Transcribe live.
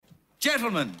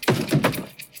Gentlemen,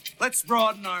 let's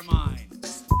broaden our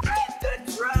minds. Speak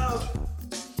the truth!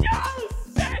 Shall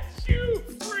set you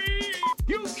free!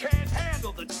 You can't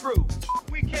handle the truth.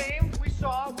 We came, we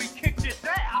saw, we kicked his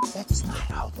ass! That's not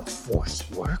how the Force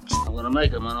works. I'm gonna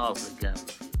make him an offer again.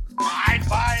 I'd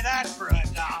buy that for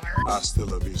 $1. Hasta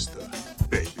la vista,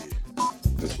 baby.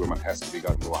 This woman has to be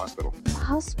gotten to a hospital. A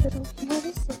hospital? What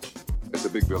is it? It's a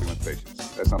big building with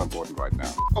patients. That's not important right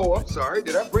now. Oh, I'm sorry.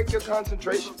 Did I break your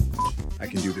concentration? I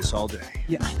can do this all day.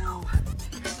 Yeah, I know.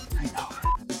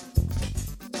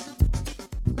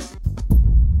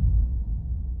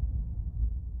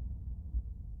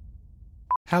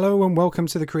 Hello and welcome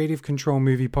to the Creative Control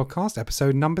Movie Podcast,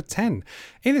 episode number 10.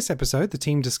 In this episode, the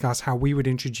team discuss how we would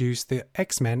introduce the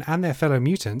X-Men and their fellow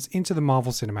mutants into the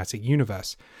Marvel Cinematic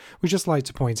Universe. We'd just like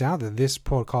to point out that this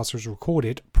podcast was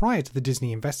recorded prior to the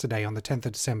Disney Investor Day on the 10th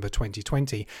of December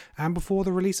 2020 and before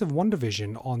the release of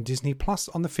WandaVision on Disney Plus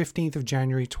on the 15th of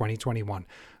January 2021.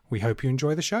 We hope you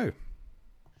enjoy the show.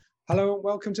 Hello and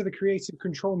welcome to the Creative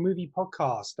Control Movie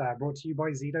Podcast, brought to you by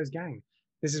Zito's Gang.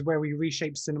 This is where we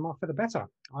reshape cinema for the better.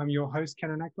 I'm your host,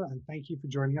 Kenan Eckler, and thank you for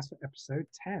joining us for episode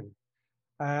 10.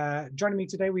 Joining me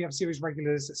today, we have series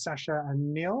regulars Sasha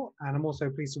and Neil, and I'm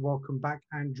also pleased to welcome back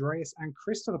Andreas and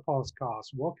Chris to the podcast.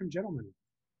 Welcome, gentlemen.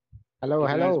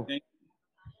 Hello.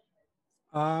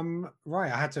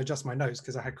 Right, I had to adjust my notes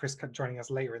because I had Chris joining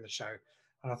us later in the show.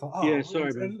 And I thought,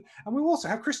 sorry, man. And we also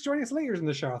have Chris joining us later in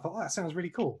the show. I thought, that sounds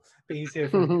really cool. But he's here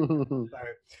for me.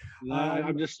 So,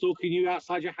 I'm just stalking you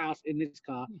outside your house in this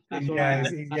car. That's all yeah,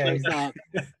 right.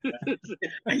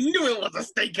 I knew it was a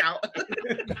stakeout.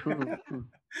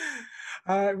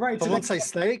 Right. I won't say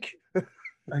steak.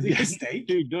 Steak?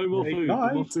 Dude, no more food.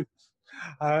 No more food.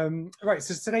 Right,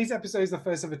 so today's episode is the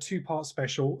first of a two-part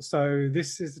special. So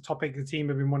this is the topic the team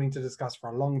have been wanting to discuss for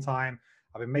a long time.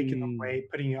 I've been making them wait,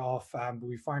 putting it off, but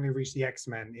we finally reached the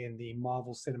X-Men in the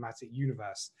Marvel Cinematic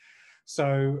Universe.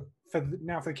 So for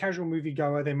the casual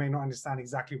moviegoer, they may not understand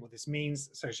exactly what this means.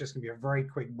 So it's just going to be a very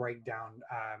quick breakdown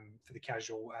for the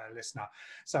casual listener.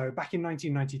 So back in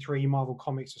 1993, Marvel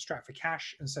Comics were strapped for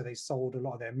cash, and so they sold a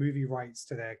lot of their movie rights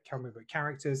to their comic book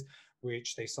characters,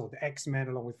 which they sold to X-Men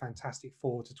along with Fantastic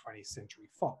Four to 20th Century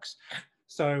Fox.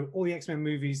 So all the X-Men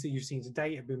movies that you've seen to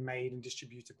date have been made and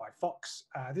distributed by Fox.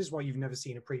 This is why you've never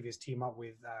seen a previous team up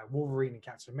with Wolverine and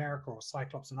Captain America or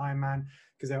Cyclops and Iron Man,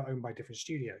 because they were owned by different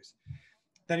studios.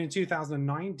 Then in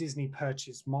 2009, Disney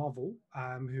purchased Marvel,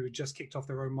 who had just kicked off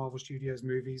their own Marvel Studios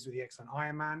movies with the X-Men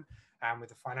Iron Man. And with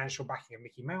the financial backing of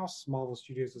Mickey Mouse, Marvel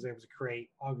Studios was able to create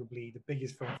arguably the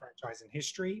biggest film franchise in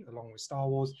history, along with Star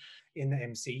Wars, in the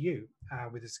MCU,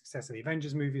 with the success of the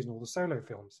Avengers movies and all the solo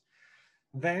films.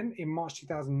 Then, in March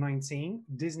 2019,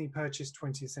 Disney purchased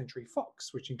 20th Century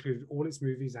Fox, which included all its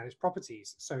movies and its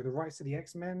properties. So the rights to the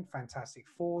X-Men, Fantastic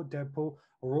Four, Deadpool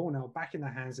are all now back in the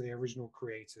hands of the original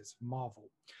creators, Marvel.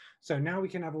 So now we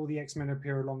can have all the X-Men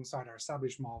appear alongside our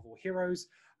established Marvel heroes,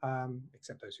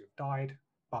 except those who have died.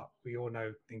 But we all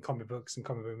know in comic books and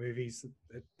comic book movies,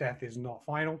 death is not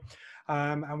final.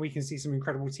 And we can see some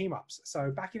incredible team-ups. So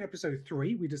back in episode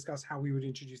 3, we discussed how we would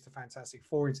introduce the Fantastic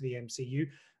Four into the MCU.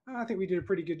 I think we did a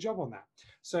pretty good job on that.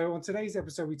 So on today's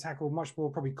episode, we tackle a much more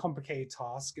probably complicated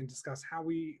task and discuss how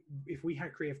if we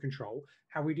had creative control,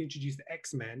 how we'd introduce the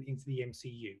X-Men into the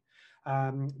MCU.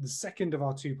 The second of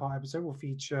our two-part episode will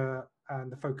feature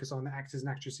the focus on the actors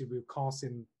and actresses we've cast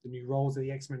in the new roles of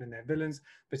the X-Men and their villains.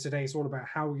 But today it's all about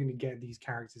how we're going to get these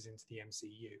characters into the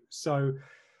MCU. So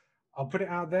I'll put it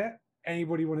out there.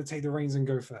 Anybody want to take the reins and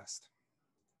go first?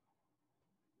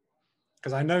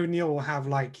 Because I know Neil will have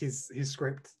like his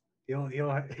script. He'll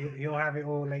have it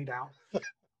all laid out.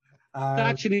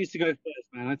 Sacha needs to go first,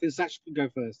 man. I think Sacha can go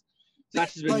first.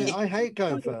 I hate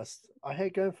going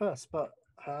first. But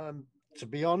to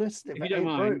be honest, if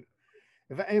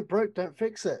it ain't broke, don't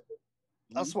fix it.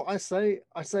 That's what I say.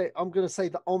 I'm going to say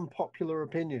the unpopular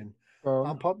opinion.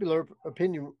 Unpopular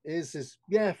opinion is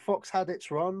Fox had its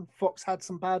run. Fox had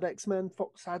some bad X-Men.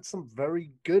 Fox had some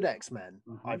very good X-Men,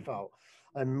 I felt.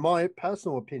 And my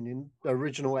personal opinion, the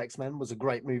original X-Men was a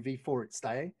great movie for its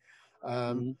day.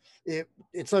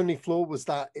 Its only flaw was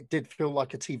that it did feel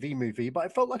like a TV movie, but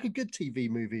it felt like a good TV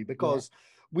movie because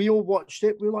we all watched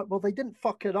it. We were like, well, they didn't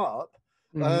fuck it up.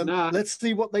 Let's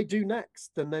see what they do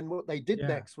next. And then what they did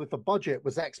next with the budget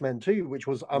was X-Men 2, which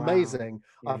was amazing.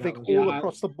 I think all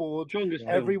across the board,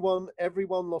 everyone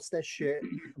lost their shit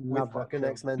with fucking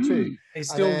X-Men 2. It's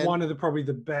still one of probably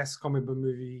the best comic book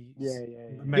movies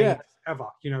made ever.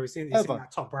 You know, it's in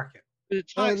that top bracket.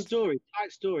 It's a tight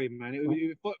story, man.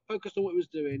 It focused on what it was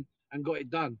doing and got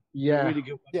it done. Yeah, really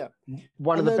good.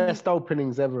 One of the best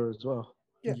openings ever as well.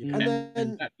 Yeah, and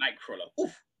then that Nightcrawler.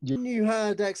 Oof. You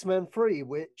had X-Men 3,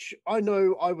 which I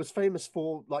know I was famous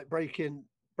for, like breaking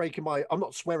my, I'm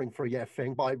not swearing for a yeah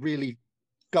thing, but I really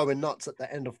going nuts at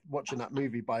the end of watching that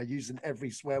movie by using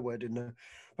every swear word in the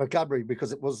vocabulary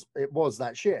because it was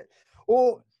that shit.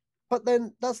 Or but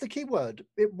then that's the key word.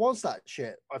 It was that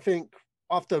shit. I think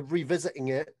after revisiting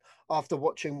it, after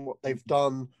watching what they've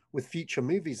done with future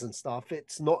movies and stuff,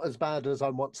 it's not as bad as I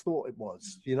once thought it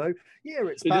was. Yeah,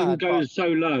 it's It doesn't bad, go but so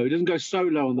low. It doesn't go so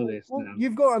low on the list well, now.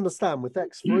 you've got to understand with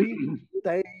X3,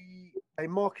 they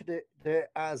marketed it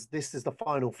as this is the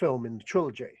final film in the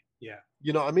trilogy. Yeah.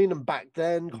 You know what I mean? And back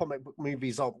then, comic book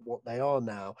movies aren't what they are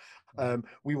now.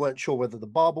 We weren't sure whether the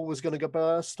bubble was going to go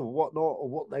burst or whatnot, or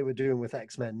what they were doing with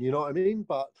X-Men. You know what I mean?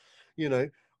 But,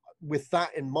 with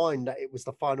that in mind, that it was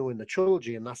the final in the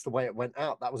trilogy and that's the way it went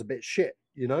out, that was a bit shit,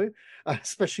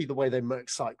 especially the way they murked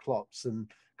Cyclops and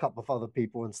a couple of other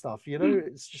people and stuff.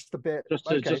 It's just a bit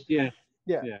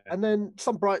yeah. And then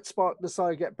some bright spark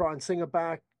decided to get Bryan Singer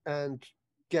back and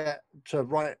get to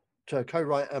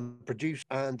co-write and produce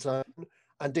and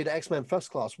did X-Men First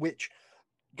Class, which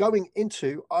going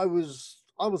into I was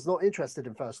not interested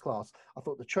in First Class. I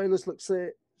thought the trailers looked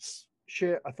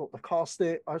shit. I thought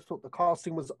the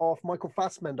casting was off. Michael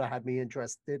Fassbender had me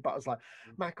interested, but I was like,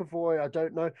 McAvoy, I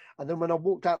don't know. And then when I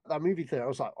walked out that movie theater, I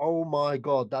was like, oh my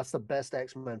god, that's the best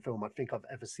X-Men film I think I've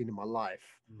ever seen in my life.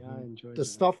 Yeah, I enjoyed the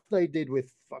stuff they did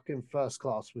with fucking First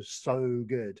Class was so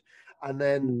good. And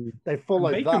then they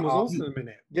followed Bacon that was up. awesome in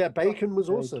it. Yeah, Bacon was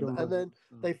awesome. Bacon And then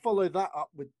was- they followed that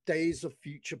up with Days of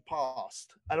Future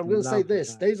Past. And I'm going to say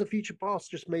this, Days of Future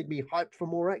Past just made me hyped for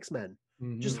more X-Men.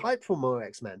 Just hyped for more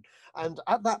X-Men. And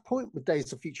at that point with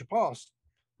Days of Future Past,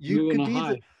 you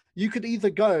could either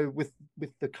go with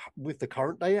the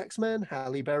current day X-Men,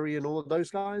 Halle Berry and all of those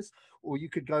guys, or you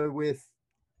could go with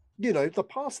the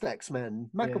past X-Men,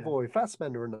 McAvoy,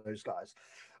 Fassbender and those guys.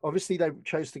 Obviously they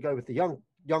chose to go with the young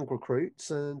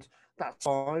recruits, and that's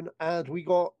fine. And we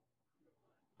got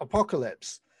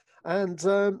Apocalypse.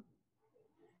 And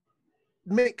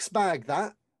mixed bag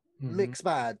that. Mixed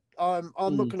bag. I'm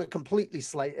not going to completely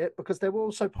slate it because there were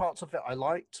also parts of it I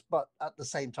liked, but at the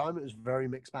same time, it was very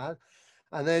mixed bag.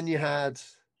 And then you had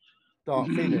Dark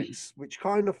Phoenix, which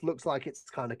kind of looks like it's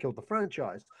kind of killed the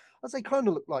franchise. I say kind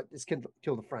of look like it's killed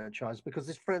the franchise because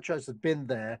this franchise has been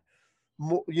there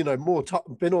more,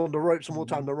 been on the ropes more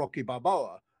time than Rocky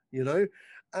Balboa,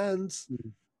 and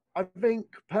I think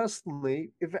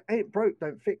personally, if it ain't broke,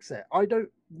 don't fix it. I don't,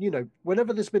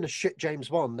 whenever there's been a shit James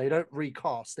Bond, they don't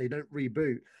recast, they don't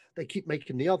reboot, they keep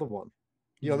making the other one.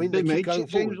 You know what I mean? They keep made going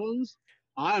James forward. Bonds.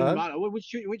 I don't know which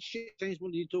shit James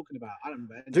Bond are you talking about? I don't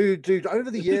know. Dude,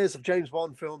 over the years of James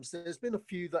Bond films, there's been a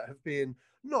few that have been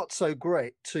not so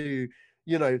great to,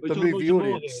 the movie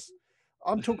audience.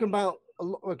 I'm talking about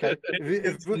okay.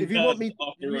 If you want me,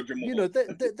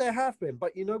 there have been,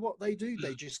 but you know what they do?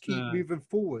 They just keep moving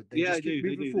forward. They just keep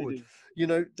moving forward.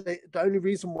 The only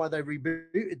reason why they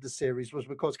rebooted the series was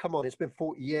because, come on, it's been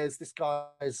 40 years. This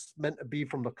guy's meant to be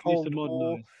from the Cold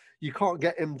War. You can't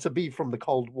get him to be from the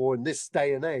Cold War in this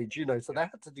day and age, so they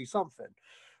had to do something.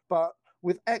 But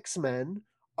with X-Men,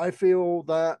 I feel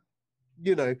that,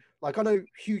 like I know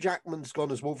Hugh Jackman's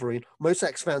gone as Wolverine. Most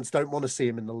X fans don't want to see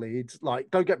him in the lead.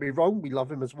 Like, don't get me wrong, we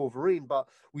love him as Wolverine, but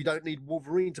we don't need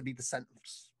Wolverine to be the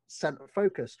center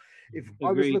focus.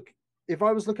 If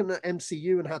I was looking at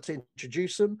MCU and how to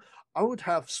introduce him, I would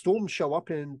have Storm show up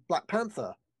in Black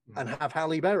Panther and have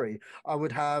Halle Berry. I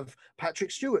would have Patrick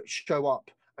Stewart show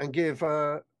up and give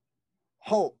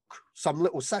Hulk some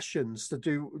little sessions to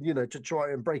do, to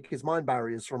try and break his mind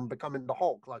barriers from becoming the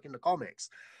Hulk, like in the comics.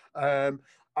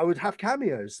 I would have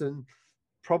cameos and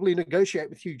probably negotiate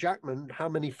with Hugh Jackman how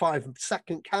many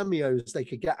 5-second cameos they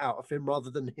could get out of him rather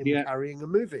than him carrying a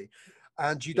movie.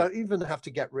 And you don't even have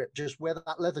to get ripped. Just wear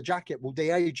that leather jacket will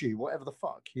de-age you, whatever the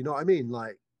fuck. You know what I mean?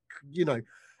 Like,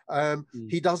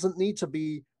 he doesn't need to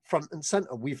be front and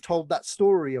center. We've told that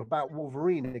story about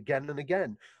Wolverine again and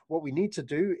again. What we need to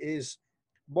do is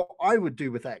what I would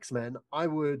do with X-Men. I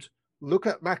would look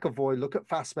at McAvoy, look at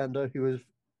Fassbender, who have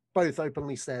both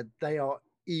openly said they are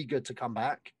eager to come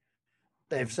back.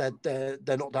 They've said they're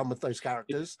not done with those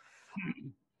characters.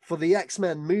 For the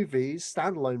X-Men movies,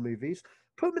 standalone movies,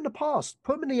 put them in the past,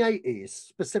 put them in the 80s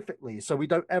specifically, so we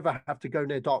don't ever have to go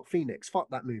near Dark Phoenix. Fuck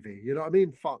that movie. You know what I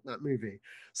mean? Fuck that movie.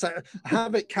 So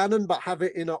have it canon, but have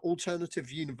it in an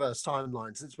alternative universe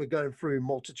timeline, since we're going through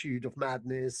Multitude of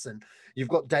Madness and you've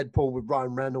got Deadpool with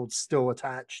Ryan Reynolds still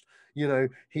attached.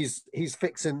 He's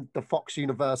fixing the Fox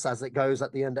universe as it goes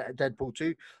at the end of Deadpool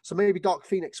 2. So maybe Dark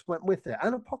Phoenix went with it.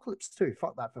 And Apocalypse 2.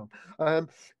 Fuck that film.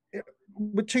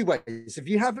 With two ways. If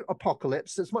you have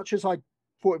Apocalypse, as much as I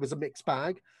thought it was a mixed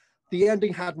bag, the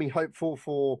ending had me hopeful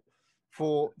for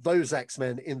those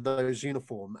X-Men in those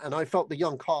uniform, and I felt the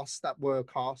young cast that were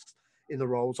cast in the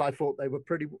roles, I thought they were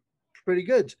pretty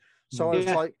good. So I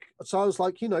was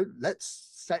like, let's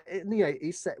set it in the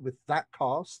 80s, set with that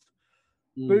cast.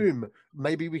 Boom.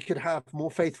 Maybe we could have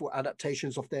more faithful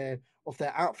adaptations of their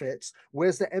outfits.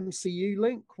 Where's the MCU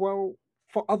link? Well,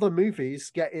 for other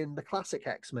movies, get in the classic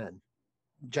X-Men.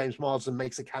 James Marsden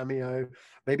makes a cameo.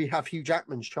 Maybe have Hugh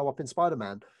Jackman show up in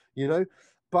Spider-Man,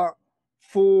 But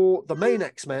for the main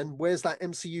X-Men, where's that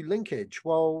MCU linkage?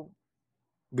 Well,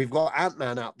 we've got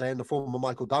Ant-Man out there in the form of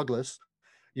Michael Douglas.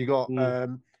 You got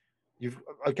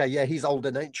he's old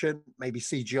and ancient, maybe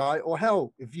CGI, or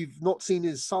hell, if you've not seen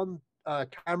his son,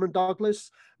 Cameron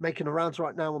Douglas, making the rounds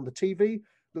right now on the TV,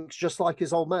 looks just like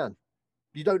his old man.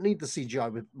 You don't need the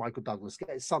CGI with Michael Douglas.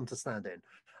 Get his son to stand in.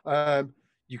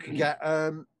 You can get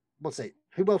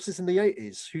who else is in the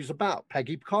 80s? Who's about?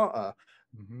 Peggy Carter.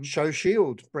 Show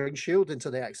Shield, bring Shield into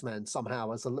the X-Men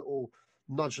somehow as a little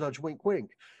nudge, wink,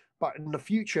 wink. But in the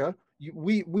future,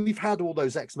 we've had all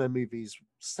those X-Men movies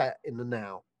set in the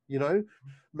now. You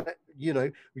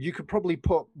could probably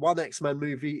put one X-Men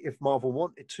movie if Marvel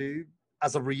wanted to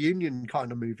as a reunion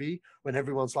kind of movie when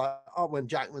everyone's like, when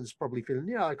Jackman's probably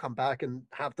feeling, I come back and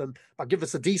have them, but give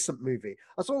us a decent movie.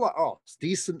 That's all I ask.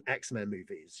 Decent X-Men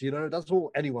movies. That's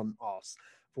all anyone asks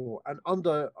for. And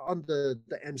under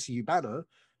the MCU banner,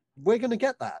 we're going to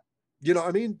get that. You know what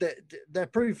I mean? They're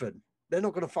proven. They're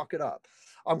not going to fuck it up.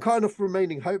 I'm kind of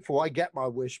remaining hopeful. I get my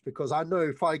wish because I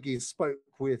know Feige spoke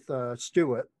with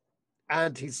Stewart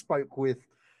and he spoke with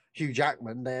Hugh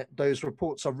Jackman. Those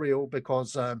reports are real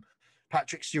because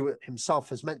Patrick Stewart himself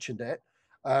has mentioned it.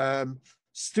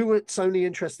 Stewart's only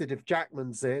interested if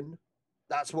Jackman's in.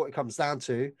 That's what it comes down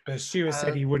to. But Stewart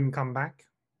said he wouldn't come back.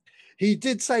 He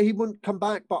did say he wouldn't come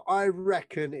back, but I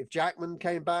reckon if Jackman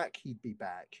came back, he'd be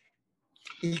back.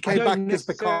 He came back as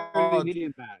Picard. Need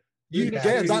him back.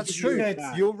 That's true.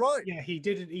 You're right. Yeah, he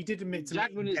did admit to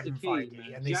Jackman meeting is Kevin the key, Feige,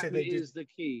 man. and they said Jackman is the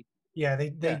key. Yeah, they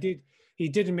did. He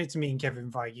did admit to meeting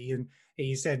Kevin Feige, and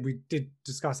he said we did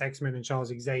discuss X-Men and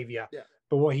Charles Xavier. Yeah.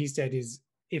 But what he said is,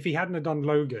 if he hadn't have done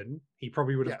Logan, he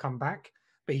probably would have come back.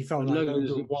 But he felt like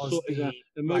Logan was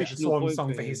the swan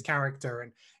song for his character,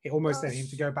 and it almost led him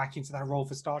to go back into that role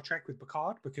for Star Trek with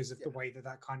Picard because of the way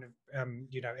that kind of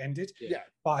ended. Yeah.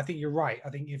 But I think you're right. I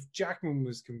think if Jackman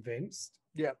was convinced,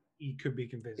 he could be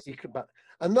convinced. He could. But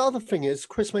another thing is,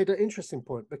 Chris made an interesting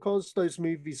point because those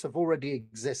movies have already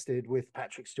existed with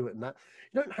Patrick Stewart and that.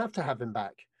 You don't have to have him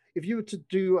back. If you were to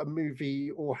do a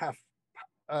movie or have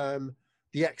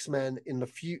the X-Men in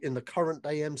the current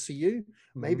day MCU,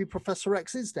 maybe Professor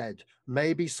X is dead.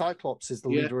 Maybe Cyclops is the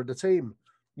leader of the team.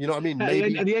 You know what I mean?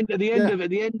 Maybe at the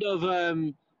end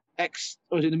of X,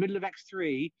 or in the middle of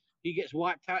X3, he gets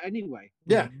wiped out anyway.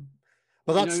 Yeah.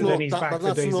 But that's not. Then he's back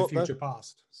for Days of Future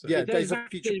Past. So. Yeah, Days of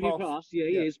Future Past. Yeah,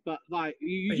 he is. But like,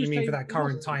 you mean for that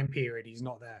current time period, he's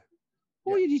not there.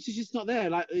 Well, he's just not there.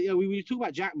 Like, we talk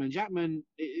about Jackman.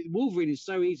 Wolverine is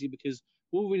so easy because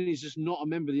Wolverine is just not a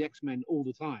member of the X-Men all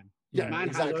the time. Yeah, man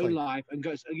has his own life and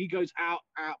he goes out,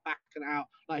 back and out.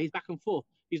 Like, he's back and forth.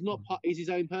 He's not he's his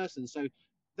own person. So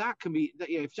that can be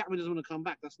that. If Jackman doesn't want to come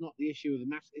back, that's not the issue of the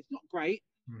mass. It's not great,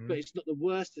 but it's not the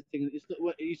worst thing.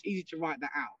 It's easy to write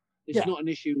that out. It's not an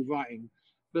issue with writing.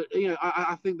 But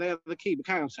I think they are the key. But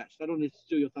carry on, Satch. I don't need to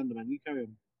steal your thunder, man. You carry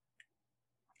on.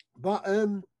 But I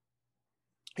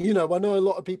know a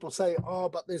lot of people say,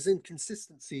 but there's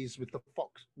inconsistencies with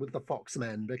the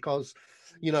Fox-Men because,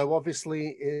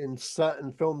 obviously in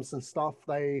certain films and stuff,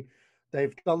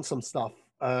 they've done some stuff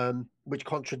which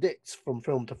contradicts from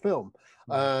film to film.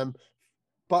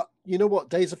 But you know what?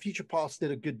 Days of Future Past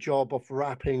did a good job of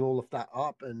wrapping all of that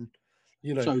up, and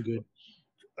so good.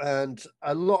 And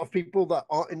a lot of people that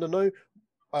aren't in the know,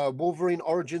 Wolverine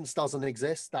Origins doesn't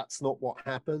exist. That's not what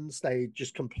happens. They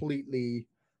just completely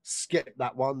skip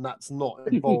that one. That's not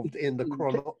involved in the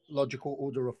chronological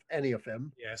order of any of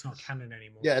them. Yeah, it's not canon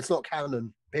anymore. Yeah, it's not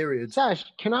canon, period. Sash,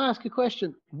 can I ask a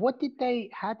question? How did they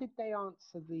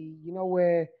answer the,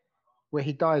 where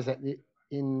he dies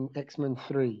in X-Men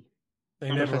 3? They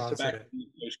never answered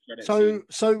it.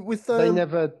 So with they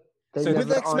never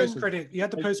with X-Men credit, you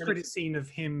had the post-credit scene of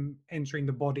him entering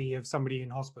the body of somebody in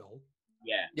hospital.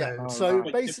 Yeah. So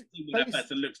basically, that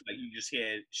person looks like you just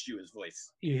hear Stewart's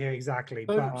voice. You hear exactly.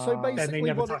 So basically, then they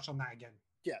never touch on that again.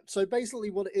 Yeah. So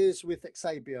basically, what it is with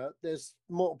Xavier, there's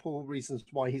multiple reasons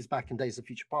why he's back in Days of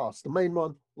Future Past. The main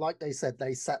one, like they said,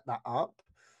 they set that up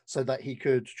so that he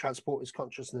could transport his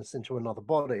consciousness into another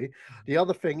body. The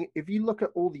other thing, if you look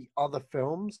at all the other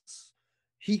films,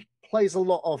 he plays a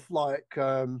lot of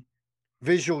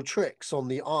visual tricks on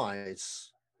the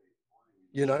eyes.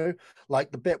 You know,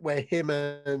 like the bit where him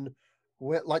and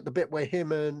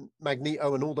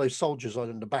Magneto and all those soldiers are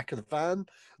in the back of the van.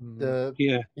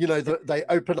 They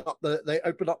open up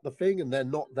the thing and they're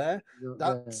not there.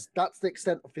 That's the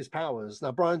extent of his powers.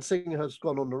 Now, Bryan Singer has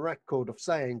gone on the record of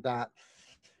saying that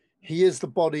he is the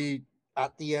body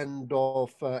at the end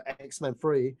of X-Men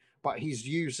 3, but he's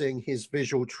using his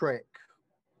visual trick,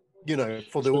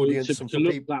 for the audience and for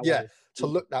people, to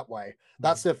look that way.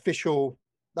 That's the official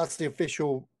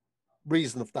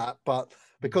reason of that. But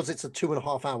because it's a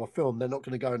 2.5 hour film, they're not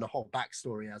going to go in the whole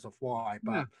backstory as of why.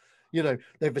 But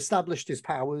they've established his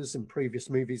powers in previous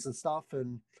movies and stuff,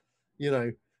 and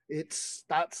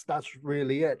that's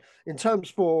really it. In terms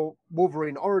for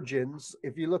Wolverine Origins,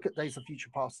 if you look at Days of Future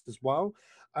Past as well,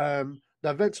 the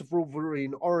events of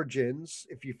Wolverine Origins,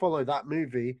 if you follow that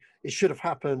movie, it should have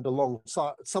happened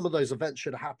alongside. Some of those events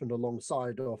should have happened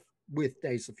alongside with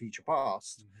Days of Future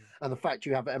Past. And the fact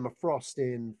you have Emma Frost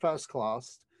in First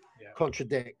Class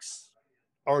contradicts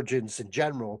Origins in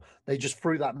general. They just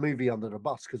threw that movie under the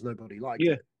bus because nobody liked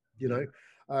it.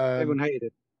 Everyone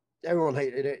hated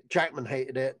it. Jackman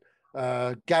hated it.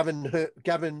 Gavin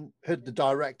Hood, the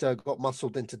director, got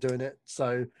muscled into doing it.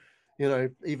 So,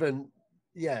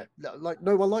 like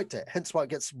no one liked it. Hence why it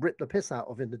gets ripped the piss out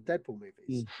of in the Deadpool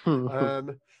movies.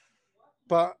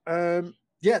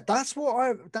 That's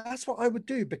what I would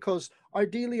do, because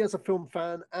ideally, as a film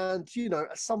fan and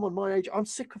as someone my age, I'm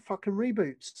sick of fucking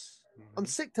reboots. I'm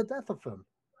sick to death of them.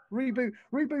 Reboot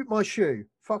my shoe.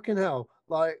 Fucking hell.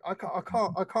 Like I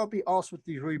can't be arsed with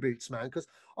these reboots, man, because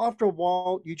after a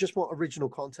while you just want original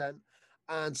content.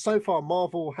 And so far,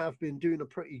 Marvel have been doing a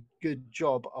pretty good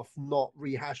job of not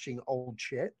rehashing old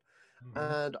shit.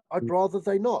 And I'd rather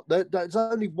they not. There's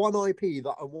only one IP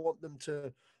that I want them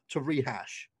to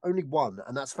rehash. Only one,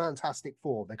 and that's Fantastic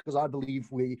Four, because I believe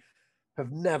we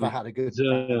have never had a good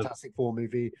Fantastic Four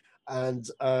movie. And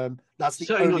that's the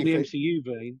certainly only not the thing. MCU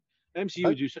vein.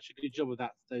 MCU do such a good job of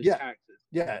that. Those characters.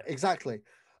 Yeah, exactly.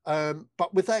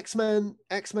 But with X-Men,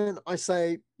 I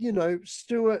say,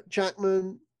 Stuart,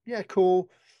 Jackman, yeah, cool.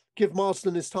 Give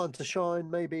Marsden his time to shine,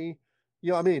 maybe. You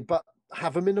know what I mean? But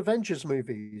have him in Avengers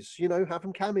movies, have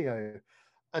him cameo,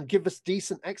 and give us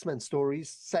decent X-Men stories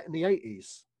set in the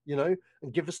 80s, and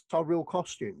give us our real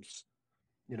costumes,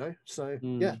 So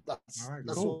yeah, that's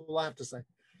all I have to say.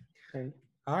 Okay.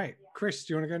 All right, Chris,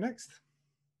 do you want to go next?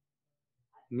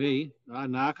 Me?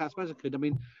 No, I suppose I could. I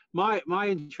mean, my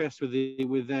interest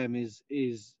with them is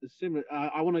similar.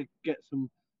 I want to get some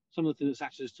of the things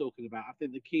that Satcher is talking about. I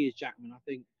think the key is Jackman. I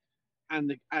think,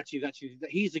 and actually,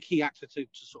 he's the key actor to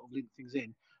sort of link things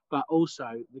in. But also,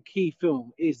 the key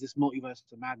film is this Multiverse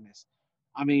of Madness.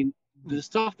 I mean, the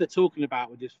stuff they're talking about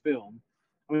with this film.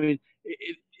 I mean,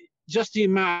 just the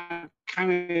amount of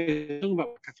cameos, talking about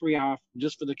like a 3 hour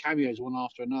just for the cameos one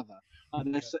after another.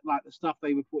 Like the stuff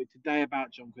they reported today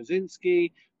about John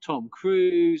Krasinski, Tom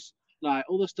Cruise, like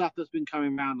all the stuff that's been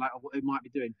coming around, like what they might be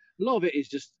doing. A lot of it is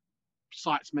just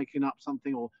sites making up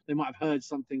something, or they might have heard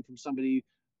something from somebody's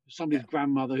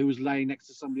grandmother who was laying next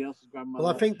to somebody else's grandmother.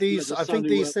 Well, I think these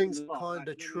things are kind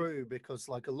of true, because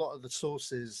like a lot of the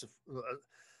sources,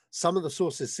 some of the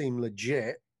sources seem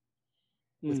legit.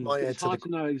 It's hard to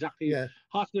know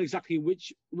exactly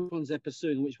which ones they're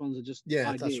pursuing, which ones are just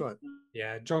ideas. That's right.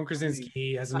 Yeah, John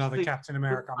Krasinski as another Captain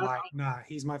America. I'm like, nah,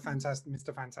 he's my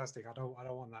Mr. Fantastic. I don't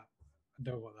want that. I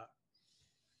don't want that.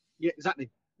 Yeah,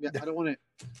 exactly. Yeah, I don't want it.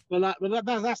 But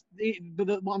that's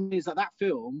the one is that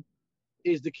film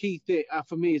is the key thing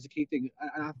for me. Is the key thing,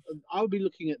 and I would be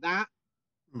looking at that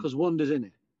because Wanda's in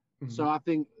it. So I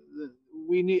think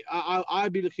we need.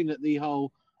 I'd be looking at the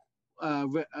whole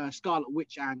Scarlet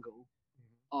Witch angle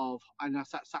of, and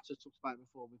Satcher talked about it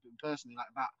before with him personally, like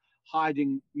about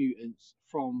hiding mutants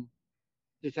from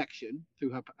detection through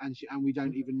her, and we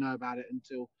don't even know about it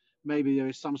until maybe there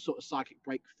is some sort of psychic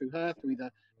break through her, through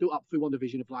either built up through one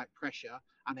division of like pressure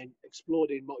and then explored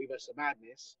in Multiverse of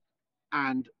Madness,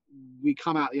 and we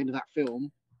come out at the end of that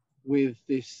film with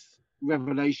this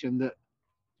revelation that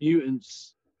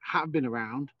mutants have been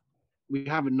around, we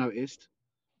haven't noticed.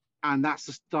 And that's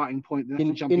the starting point.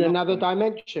 In another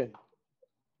dimension.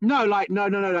 No, like no.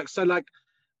 Like so, like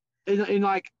in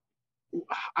like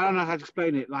I don't know how to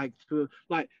explain it. Like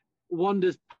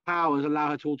Wanda's powers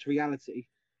allow her to alter reality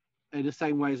in the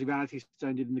same way as the Reality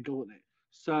Stone did in the Gauntlet.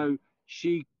 So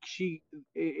she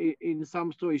in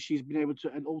some stories she's been able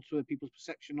to alter people's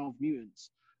perception of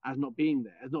mutants as not being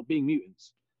there, as not being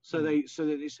mutants. So that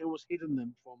it's almost hidden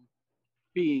them from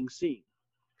being seen.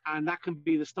 And that can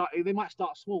be the start. They might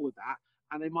start small with that,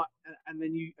 and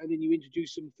then you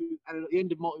introduce them through. And at the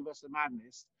end of Multiverse of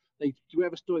Madness, they do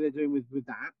whatever story they're doing with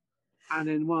that. And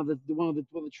then one of the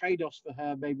trade-offs for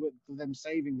her, maybe for them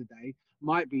saving the day,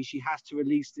 might be she has to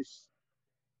release this,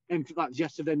 like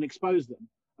just to then expose them.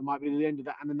 It might be the end of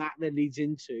that, and then that then leads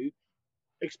into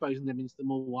exposing them into the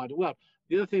more wider world.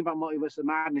 The other thing about Multiverse of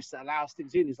Madness that allows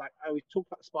things in is like, oh, we talked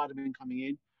about Spider-Man coming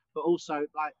in, but also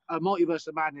like a Multiverse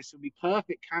of Madness would be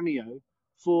perfect cameo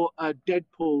for a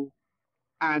Deadpool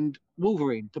and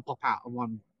Wolverine to pop out of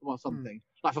one or something,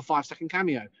 like a 5-second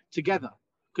cameo together,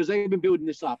 because they've been building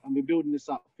this up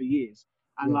for years,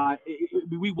 and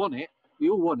we want it, we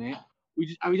all want it.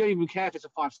 We don't even care if it's a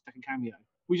 5-second cameo.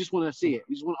 We just want to see it.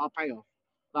 We just want our payoff.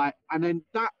 Like, and then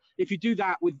that, if you do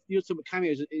that with some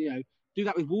cameos, do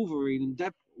that with Wolverine and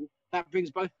Deadpool, that brings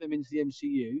both of them into the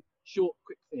MCU. Short,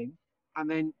 quick thing, and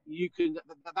then you can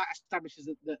that establishes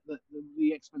that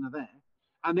the X-Men are there,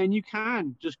 and then you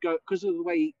can just go, because of the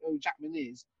way Jackman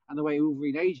is and the way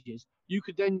Wolverine ages. You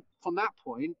could then, from that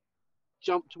point,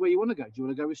 jump to where you want to go. Do you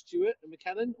want to go with Stewart and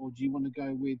McKellen, or do you want to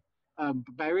go with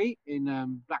Barry in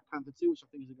Black Panther 2, which I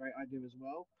think is a great idea as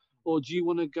well, or do you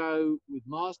want to go with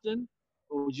Marsden?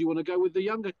 Or do you want to go with the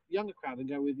younger crowd and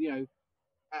go with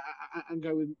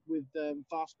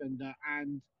Fassbender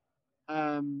and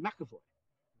McAvoy?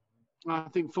 I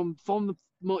think from the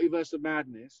Multiverse of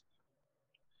Madness,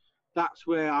 that's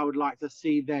where I would like to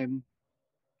see them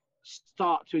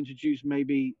start to introduce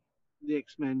maybe the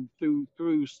X-Men through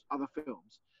other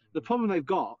films. The problem they've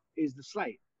got is the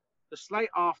slate. The slate,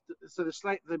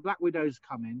 the Black Widows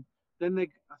come in. Then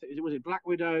was it Black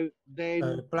Widow?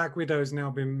 Then Black Widow's now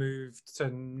been moved to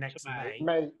next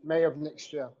May. May of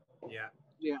next year.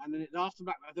 Yeah, and then after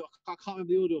Black, I can't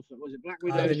remember the order of it. Was it Black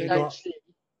Widow?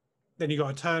 Then you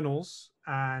got Eternals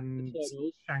and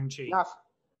Shang-Chi.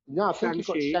 No, I think you've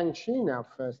got Shang-Chi now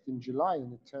first in July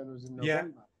and Eternals in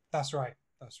November. Yeah, that's right.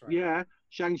 Yeah,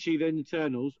 Shang-Chi, then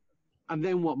Eternals, and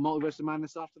then what? Multiverse of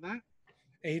Madness after that?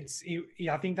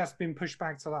 I think that's been pushed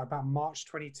back to like about March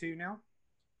 22 now.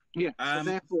 Yeah, so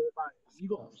therefore, like, you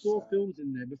got 4 films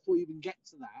in there before you even get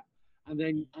to that, and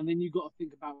then you got to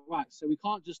think about, right. So we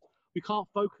can't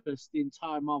focus the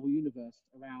entire Marvel universe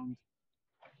around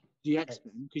the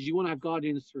X-Men, because you want to have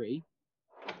Guardians 3,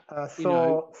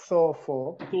 Thor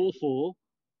 4. Thor 4.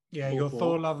 Yeah, you got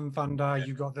Thor: Love and Thunder.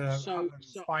 You got the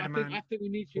Spider-Man. I think we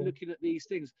need to be looking at these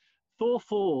things. Thor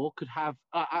 4 could have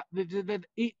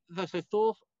so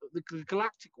Thor, the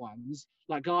galactic ones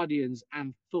like Guardians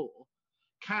and Thor,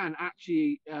 can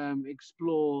actually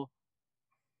explore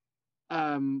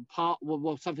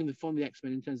something from the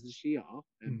X-Men in terms of the Shi'ar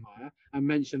Empire, and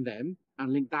mention them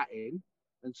and link that in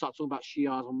and start talking about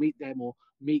Shi'ars, or meet them, or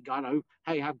meet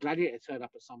hey, have Gladiator turn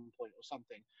up at some point or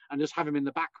something, and just have him in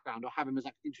the background, or have him as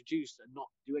like introduced and not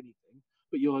do anything,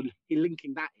 but you're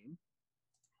linking that in.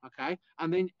 Okay,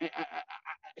 and then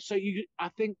I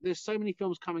think there's so many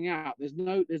films coming out. There's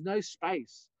no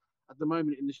space at the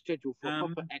moment in the schedule for a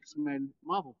proper X-Men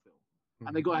Marvel film,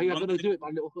 and they got to do it by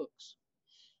little hooks.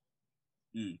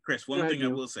 Chris, one thing I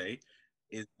will say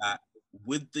is that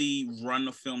with the run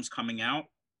of films coming out,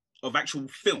 of actual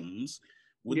films,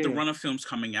 with the run of films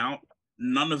coming out,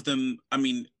 none of them, I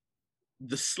mean,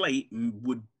 the slate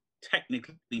would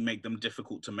technically make them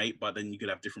difficult to make, but then you could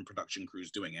have different production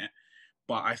crews doing it.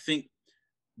 But I think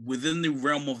within the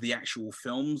realm of the actual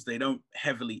films, they don't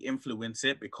heavily influence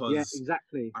it, because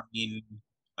exactly. I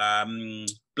mean,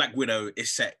 Black Widow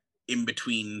is set in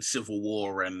between Civil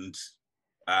War and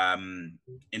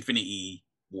Infinity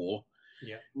War.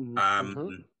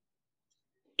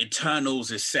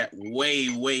 Eternals is set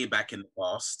way back in the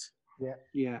past.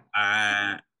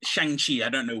 Shang-Chi, I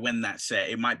don't know when that's set.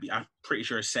 It might be, I'm pretty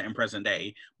sure it's set in present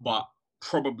day, but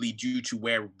probably due to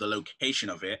where the location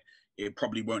of it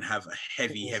probably won't have a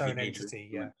heavy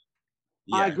entity.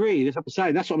 I agree. That's what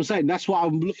I'm saying. That's what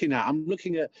I'm looking at. I'm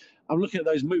looking at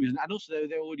those movies, and also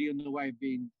they're already on the way of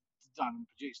being done and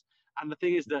produced. And the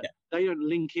thing is that they don't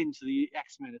link into the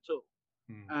X-Men at all,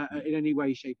 in any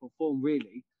way, shape, or form,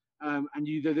 really. And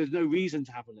there's no reason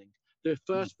to have a link. The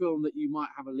first film that you might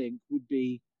have a link would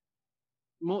be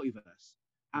Multiverse,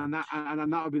 and that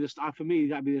would be for me.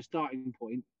 That'd be the starting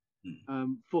point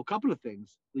for a couple of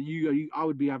things that I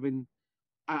would be having.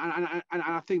 And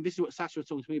I think this is what Sasha was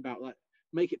talking to me about. Like,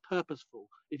 make it purposeful.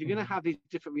 If you're going to have these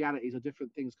different realities or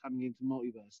different things coming into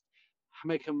Multiverse,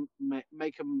 make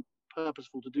them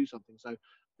purposeful to do something. So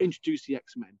introduce the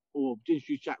X-Men, or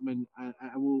introduce Jackman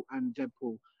and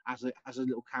Deadpool as a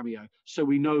little cameo, so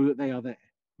we know that they are there.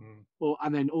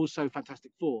 And then also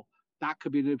Fantastic Four. That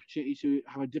could be an opportunity to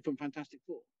have a different Fantastic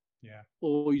Four. Yeah.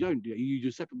 Or you don't do it. You do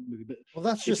a separate movie. But well,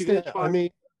 that's just it. I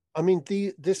mean,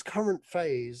 this current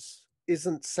phase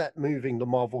isn't set moving the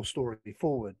Marvel story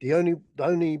forward. The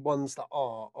only ones that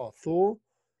are Thor,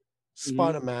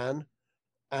 Spider-Man,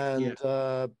 and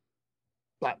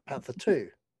Black Panther 2.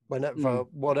 Whenever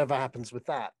whatever happens with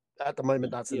that, at the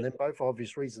moment that's in limbo for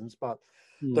obvious reasons. But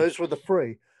those were the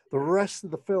three. The rest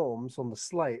of the films on the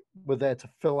slate were there to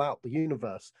fill out the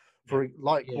universe, for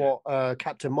what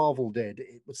Captain Marvel did.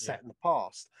 It was set in the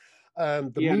past.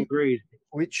 Agreed.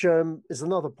 Which is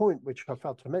another point which I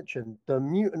failed to mention. The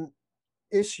mutant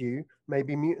issue,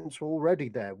 maybe mutants were already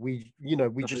there. We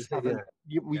just haven't.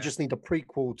 We just need a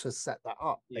prequel to set that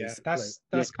up. Yeah, basically.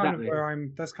 that's kind of where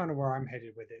I'm. That's kind of where I'm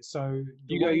headed with it. So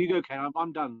you go, Ken.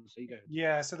 I'm done. So you go.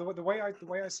 Yeah. So the way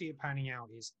I see it panning out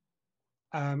is,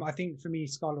 I think for me,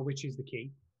 Scarlet Witch is the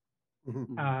key.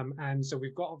 And so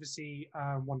we've got obviously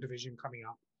WandaVision coming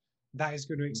up. That is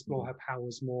going to explore her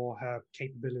powers more, her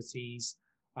capabilities.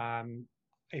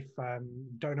 If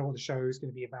don't know what the show is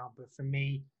going to be about, but for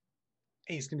me,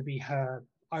 it's going to be her.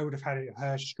 I would have had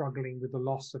her struggling with the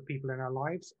loss of people in her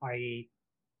lives, i.e.,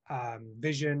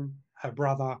 Vision, her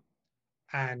brother,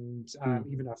 and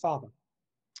even her father.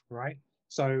 Right.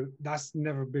 So that's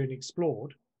never been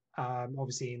explored,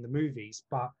 obviously in the movies,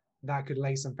 but that could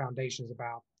lay some foundations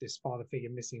about this father figure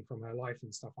missing from her life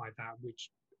and stuff like that. Which,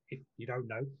 if you don't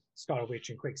know, Scarlet Witch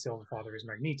and Quicksilver father is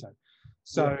Magneto.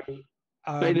 So,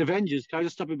 but in Avengers, can I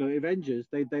just stop you about Avengers?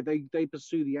 They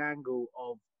pursue the angle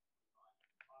of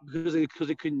because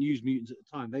they couldn't use mutants at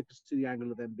the time. They pursue the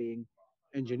angle of them being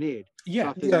engineered.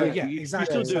 Yeah, so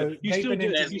exactly. You still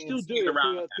do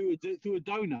it through a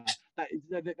donor.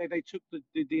 They took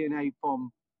the DNA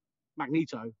from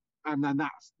Magneto, and then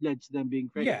that's led to them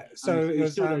being created. Yeah, so it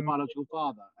was still their biological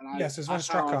father. Yes, it was Von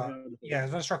Strucker. Yeah,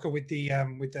 it was Von Strucker with the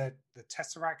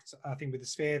Tesseract. I think with the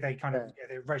sphere, they kind of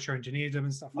they retro engineered them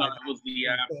and stuff like that. That was the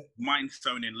Mind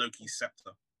Stone in Loki's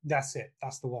scepter. That's it.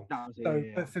 That's the one.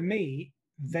 But for me,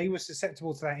 they were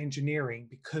susceptible to that engineering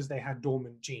because they had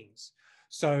dormant genes.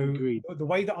 So the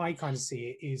way that I kind of see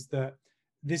it is that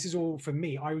this is all, for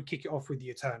me, I would kick it off with the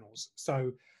Eternals.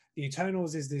 So the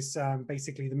Eternals is this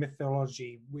basically the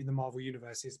mythology in the Marvel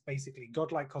Universe is basically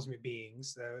godlike cosmic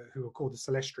beings who are called the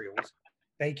Celestials.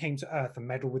 They came to Earth and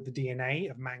meddled with the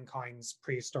DNA of mankind's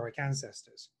prehistoric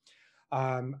ancestors.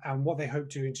 And what they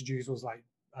hoped to introduce was like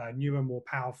newer, more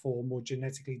powerful, more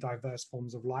genetically diverse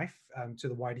forms of life to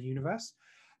the wider universe.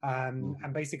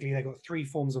 And basically, they got three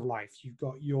forms of life. You've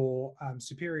got your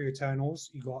superior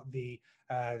Eternals, you've got the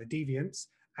Deviants,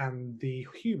 and the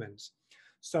humans.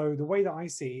 So the way that I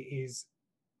see it is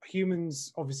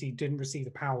humans obviously didn't receive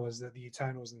the powers that the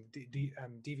Eternals and the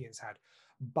Deviants had,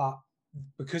 but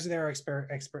because of their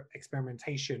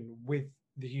experimentation with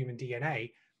the human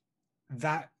DNA,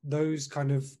 that those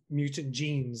kind of mutant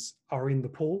genes are in the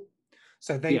pool.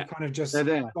 So they've kind of just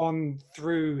gone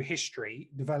through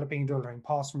history, developing,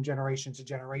 passed from generation to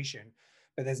generation,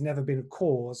 but there's never been a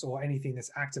cause or anything that's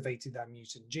activated that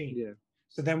mutant gene. Yeah.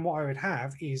 So then what I would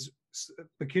have is,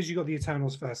 because you got the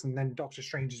Eternals first and then Doctor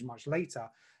Strange is much later,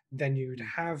 then you'd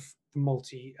have the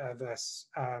multiverse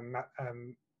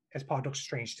as part of Doctor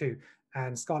Strange too.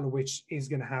 And Scarlet Witch is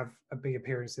going to have a big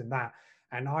appearance in that.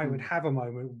 And I would have a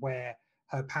moment where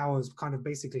her powers kind of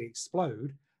basically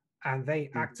explode and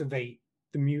they activate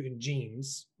the mutant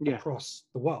genes across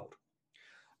the world.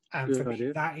 And for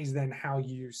me, that is then how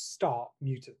you start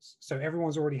mutants. So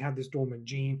everyone's already had this dormant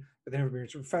gene, but they've never been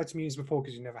referred to mutants before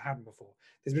because you never had them before.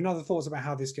 There's been other thoughts about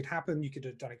how this could happen. You could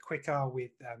have done it quicker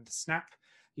with the snap.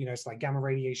 You know, it's like gamma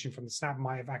radiation from the snap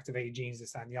might have activated genes,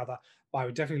 this, that, and the other. But I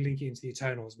would definitely link it into the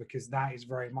Eternals because that is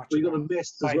very much. Well, you got the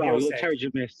mists as well. You got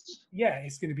Terrigen mists. Yeah,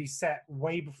 it's going to be set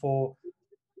way before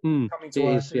coming to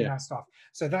Earth and that stuff.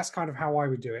 So that's kind of how I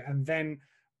would do it. And then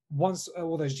once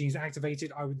all those genes are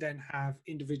activated, I would then have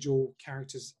individual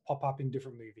characters pop up in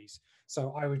different movies.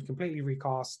 So I would completely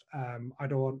recast. I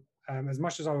don't as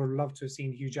much as I would love to have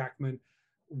seen Hugh Jackman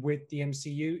with the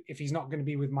MCU. If he's not going to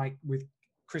be with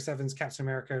Chris Evans, Captain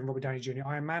America, and Robert Downey Jr.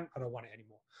 Iron Man, I don't want it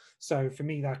anymore. So for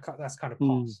me, that's kind of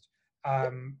past.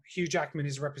 Hugh Jackman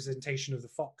is a representation of the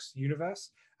Fox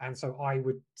universe, and so I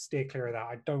would steer clear of that.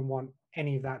 I don't want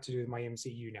any of that to do with my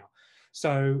MCU now.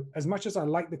 So as much as I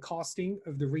like the casting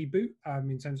of the reboot,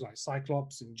 in terms of like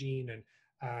Cyclops and Jean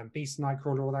and Beast,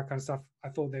 Nightcrawler, all that kind of stuff, I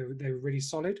thought they were really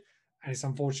solid, and it's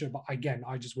unfortunate, but again,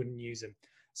 I just wouldn't use them.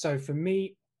 So for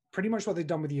me, pretty much what they've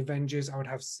done with the Avengers, I would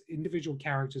have individual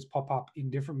characters pop up in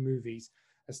different movies,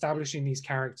 establishing these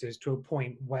characters to a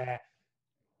point where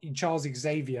Charles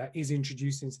Xavier is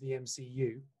introduced into the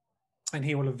MCU, and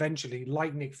he will eventually,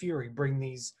 like Nick Fury, bring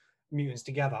these mutants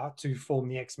together to form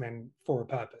the X-Men for a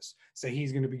purpose. So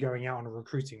he's going to be going out on a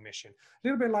recruiting mission. A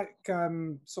little bit like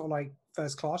sort of like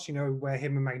First Class, you know, where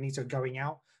him and Magneto going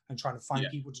out and trying to find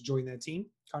people to join their team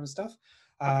kind of stuff.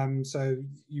 So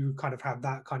you kind of have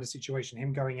that kind of situation,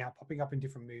 him going out, popping up in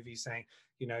different movies, saying,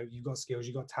 you know, you've got skills,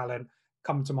 you've got talent,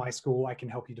 come to my school, I can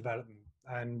help you develop them.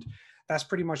 And that's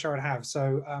pretty much how I'd have.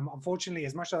 So unfortunately,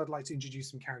 as much as I'd like to introduce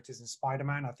some characters in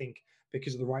Spider-Man, I think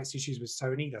because of the rights issues with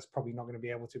Sony, that's probably not going to be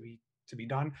able to be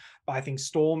done. But I think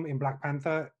Storm in Black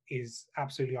Panther is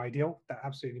absolutely ideal. That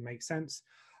absolutely makes sense.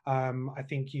 I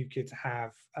think you could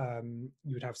have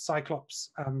you would have Cyclops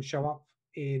show up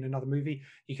in another movie.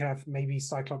 You can have maybe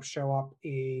Cyclops show up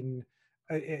in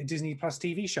a Disney Plus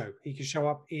TV show. He could show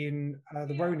up in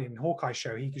the Ronin Hawkeye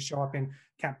show. He could show up in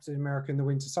Captain America and the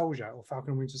Winter Soldier or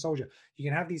Falcon and Winter Soldier. You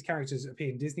can have these characters appear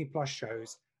in Disney Plus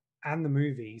shows and the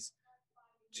movies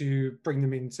to bring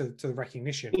them into the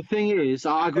recognition. The thing is,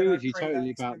 I agree with you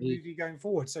totally about the movie going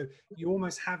forward. So you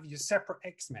almost have your separate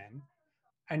X-Men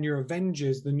and your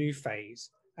Avengers, the new phase,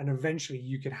 and eventually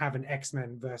you could have an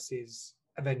X-Men versus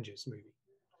Avengers movie.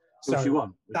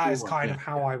 So that is kind of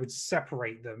how I would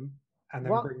separate them and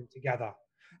then bring them together.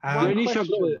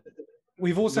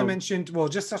 We've also mentioned, well,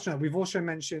 just touching on that, we've also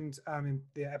mentioned in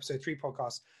the episode 3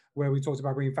 podcast where we talked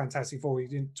about bringing Fantastic Four,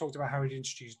 we talked about how we'd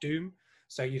introduce Doom.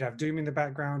 So you'd have Doom in the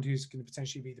background, who's going to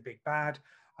potentially be the big bad.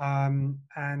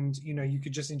 And, you know, you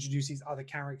could just introduce these other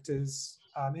characters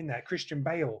in there. Christian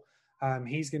Bale,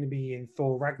 he's going to be in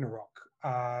Thor Ragnarok.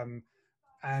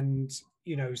 And,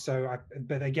 you know,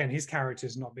 but again, his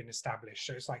character's not been established.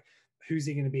 So it's like, who's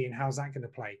he going to be and how's that going to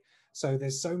play? So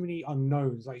there's so many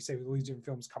unknowns, like you say, with all these different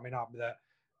films coming up, that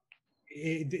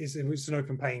it's an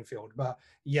open playing field. But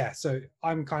yeah, so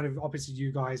I'm kind of opposite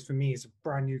you guys. For me, it's a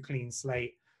brand new clean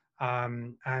slate.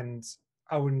 And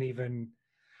I wouldn't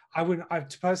have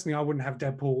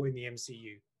Deadpool in the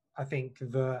MCU. I think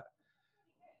that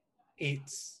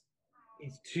it's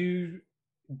too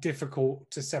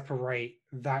difficult to separate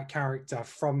that character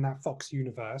from that Fox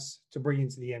universe to bring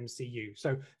into the MCU.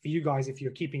 So for you guys, if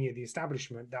you're keeping it the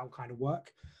establishment, that'll kind of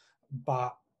work.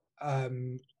 But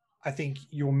I think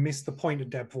you'll miss the point of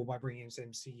Deadpool by bringing him to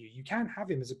MCU. You can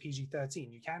have him as a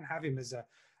PG-13. You can have him as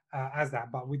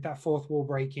that, but with that fourth wall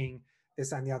breaking,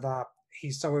 this and the other,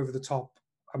 he's so over the top.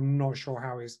 I'm not sure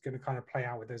how he's going to kind of play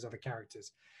out with those other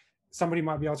characters. Somebody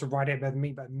might be able to write it better than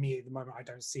me, but me at the moment, I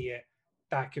don't see it.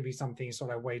 That could be something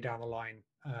sort of way down the line.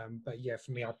 But yeah,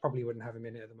 for me, I probably wouldn't have him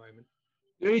in it at the moment.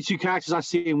 The only two characters I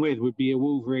see him with would be a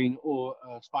Wolverine or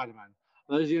Spider-Man.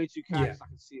 Those are the only two characters I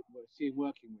can see him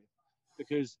working with,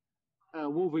 because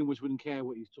Wolverine wouldn't care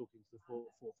what he's talking to the fourth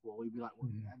wall. He'd be like,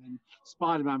 and then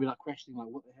Spider-Man would be like questioning, like,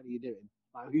 what the hell are you doing?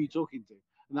 Like, who are you talking to?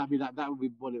 And that would be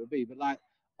what it would be. But like,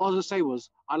 all I was gonna say was,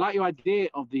 I like your idea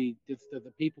of the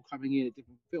people coming in at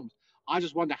different films. I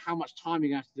just wonder how much time you're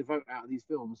gonna have to devote out of these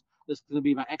films that's going to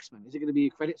be about X-Men. Is it going to be a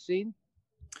credit scene?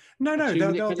 No,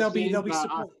 they'll be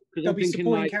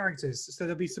supporting characters. So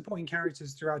there'll be supporting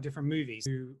characters throughout different movies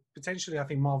who potentially, I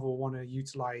think Marvel will want to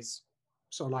utilize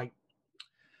sort of like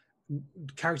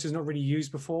characters not really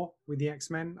used before with the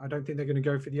X-Men. I don't think they're going to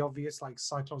go for the obvious like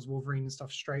Cyclops, Wolverine and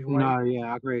stuff straight away. No,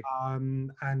 yeah, I agree.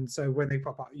 And so when they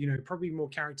pop up, you know, probably more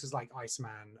characters like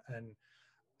Iceman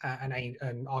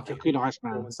and Arcade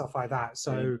Iceman and stuff like that.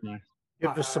 So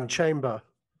give us some Chamber.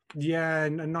 Yeah,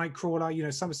 and Nightcrawler, you know,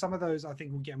 some of those I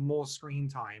think will get more screen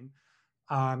time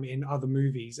in other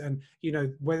movies. And, you know,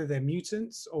 whether they're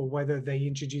mutants or whether they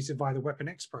introduce it via the Weapon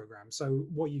X program. So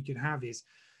what you can have is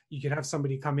you could have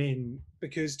somebody come in,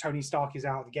 because Tony Stark is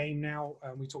out of the game now.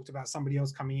 We talked about somebody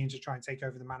else coming in to try and take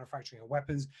over the manufacturing of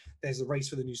weapons. There's a race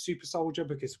for the new super soldier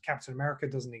because Captain America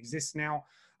doesn't exist now.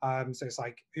 So it's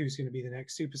like, who's going to be the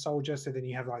next super soldier? So then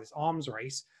you have like this arms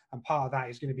race, and part of that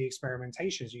is going to be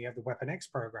experimentations. You have the Weapon X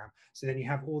program. So then you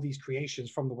have all these creations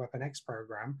from the Weapon X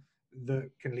program that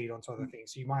can lead on to other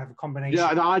things. So you might have a combination. Yeah,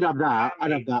 I'd have that.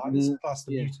 Plus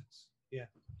the mutants. Yeah.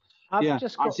 I've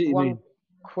just got one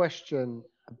question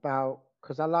about,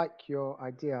 because I like your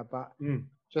idea, but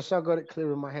just so I got it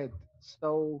clear in my head.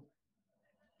 So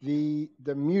the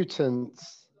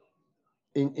mutants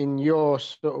in your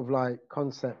sort of like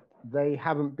concept, they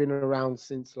haven't been around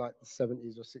since like the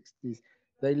 70s or 60s.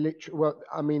 They literally, well,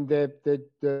 I mean,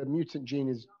 the mutant gene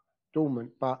is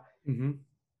dormant, but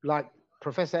like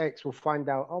Professor X will find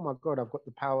out, oh my God, I've got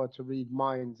the power to read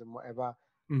minds and whatever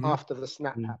after the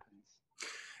snap happens.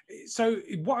 So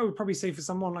what I would probably say for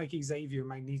someone like Xavier and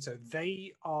Magneto,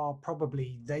 they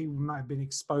might have been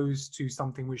exposed to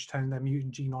something which turned their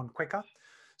mutant gene on quicker.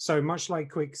 So much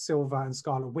like Quicksilver and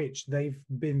Scarlet Witch, they've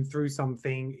been through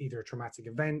something, either a traumatic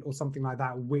event or something like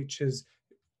that, which has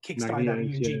kickstarted that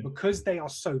mutant gene. Because they are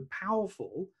so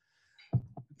powerful,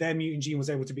 their mutant gene was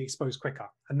able to be exposed quicker.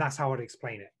 And that's how I'd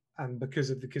explain it. And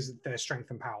because of their strength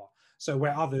and power. So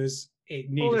where others, it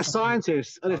Well, needed. they're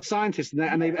scientists,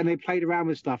 and they played around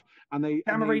with stuff, and they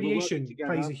Gamma and they were radiation working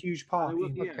together. plays a huge part.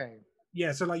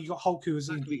 Yeah, so like you got Hulk who was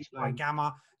influenced by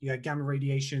gamma. You had gamma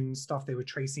radiation stuff. They were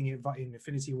tracing it in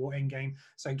Infinity War Endgame.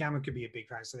 So gamma could be a big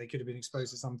factor. So they could have been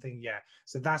exposed to something. Yeah.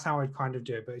 So that's how I'd kind of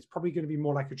do it. But it's probably going to be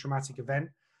more like a traumatic event,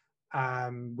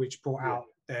 which brought out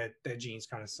their genes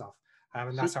kind of stuff.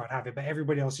 And that's how I'd have it. But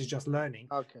everybody else is just learning.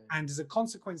 Okay. And as a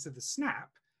consequence of the snap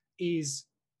is,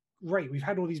 great, we've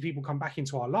had all these people come back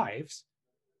into our lives,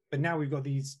 but now we've got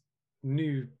these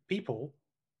new people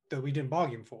that we didn't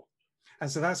bargain for.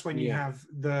 And so that's when you have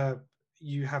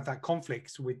that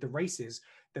conflict with the races,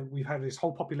 that we've had this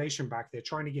whole population back. They're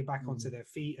trying to get back onto their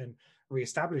feet and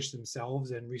reestablish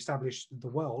themselves and reestablish the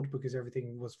world, because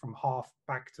everything was from half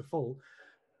back to full.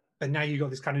 But now you've got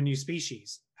this kind of new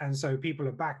species. And so people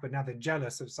are back, but now they're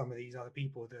jealous of some of these other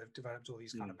people that have developed all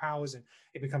these kind of powers. And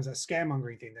it becomes a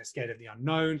scaremongering thing. They're scared of the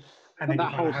unknown. And then you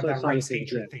kind of have that race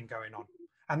hatred thing going on.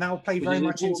 And that will play very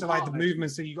much into like the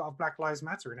movements that you got of Black Lives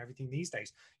Matter and everything these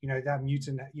days. You know, that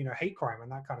mutant, hate crime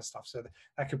and that kind of stuff. So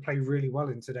that could play really well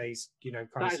in today's, kind of.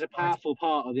 That is a powerful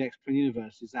part of the X-Men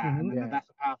universe. Is that, and that's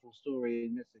a powerful story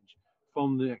and message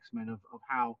from the X-Men of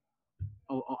how,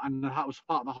 and that was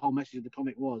part of the whole message of the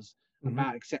comic was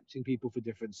about accepting people for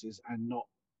differences and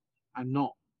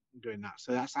not doing that.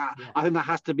 So that's how, I think that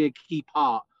has to be a key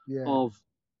part of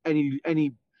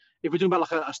any. If we're talking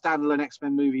about like a standalone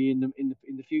X-Men movie in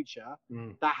the future,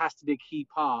 that has to be a key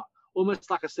part,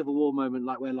 almost like a Civil War moment,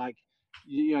 like where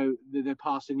they're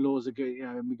passing laws are good,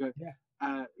 and we go,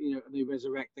 and they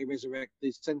resurrect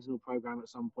the Sentinel program at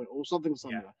some point or something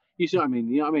similar. You see what I mean?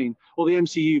 You know what I mean? Or the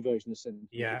MCU version of Sentinel.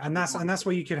 Yeah, and that's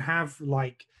where you could have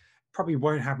like, probably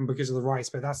won't happen because of the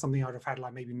rights, but that's something I'd have had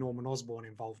like maybe Norman Osborn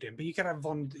involved in. But you could have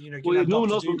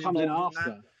Norman Osborn comes in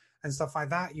after. And stuff like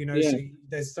that, So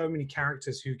there's so many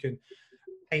characters who can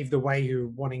pave the way, who are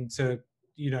wanting to,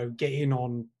 get in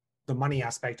on the money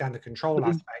aspect and the control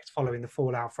aspect, following the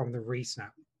fallout from the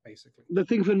re-snap, basically. The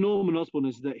thing for Norman Osborn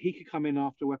is that he could come in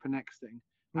after Weapon X thing,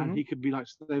 and he could be like,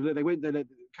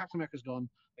 Captain America's gone,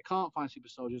 they can't find super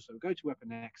soldiers, so go to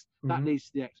Weapon X. That leads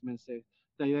to the X-Men. So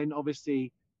they then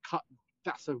obviously cut.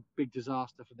 That's a big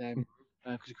disaster for them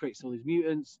because it creates all these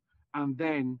mutants, and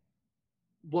then.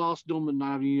 Whilst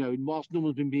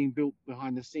Norman's been being built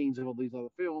behind the scenes of all these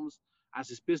other films as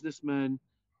this businessman,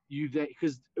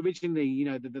 because originally,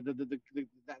 that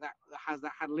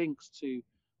had links to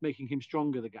making him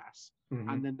stronger, the gas,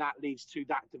 and then that leads to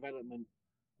that development,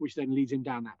 which then leads him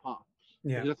down that path.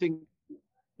 Yeah, because I think,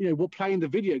 we're playing the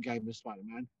video game of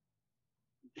Spider-Man.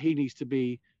 He needs to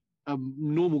be a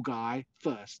normal guy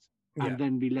first, and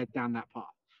then be led down that path.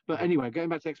 But anyway, going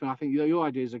back to X-Men, I think your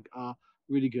ideas are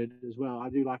really good as well. I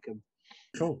do like them.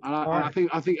 Cool. And I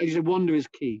think as you said, wonder is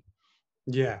key.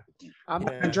 Yeah.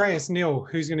 Andreas, Neil,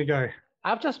 who's going to go?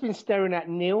 I've just been staring at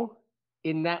Neil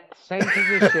in that same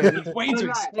position. He's waiting to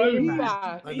explode, man.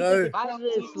 I know. I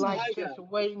just like just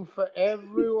waiting for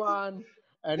everyone,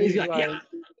 and he's like.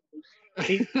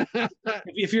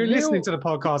 If you're listening to the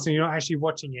podcast and you're not actually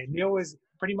watching it, Neil is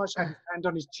pretty much had his hand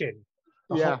on his chin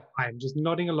the whole time, just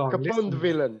nodding along, Capone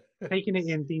villain, taking it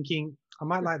in, thinking, I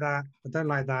might like that, I don't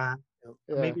like that.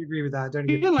 Maybe agree with that. I don't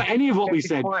agree. He doesn't like any of what we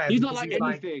said. He's not like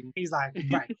anything. He's like,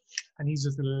 right. And he's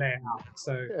just going to lay it out.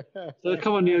 So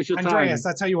come on, Neil, it's your Andreas,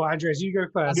 time. I tell you what, Andreas, you go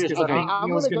first, because I think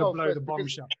Neil's going to blow the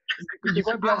bombshell. You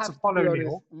won't be able to follow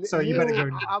Neil, so you better go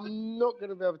now. I'm not going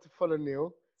to be able to follow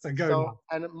Neil. So go now.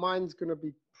 And mine's going to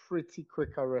be pretty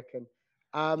quick, I reckon.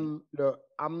 Look,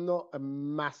 I'm not a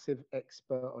massive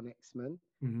expert on X-Men.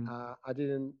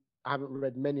 I haven't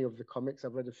read many of the comics.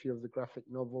 I've read a few of the graphic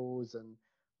novels, and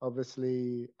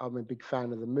obviously I'm a big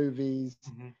fan of the movies.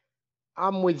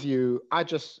 I'm with you. I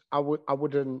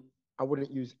wouldn't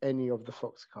use any of the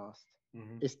Fox cast.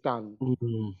 It's done.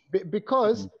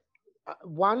 Because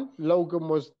one, Logan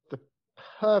was the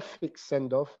perfect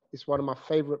send-off. It's one of my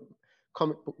favorite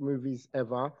comic book movies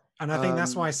ever. And I think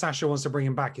that's why Sasha wants to bring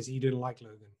him back, is he didn't like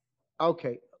Logan.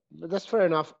 Okay, that's fair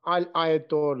enough. I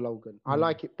adore Logan. I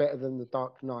like it better than The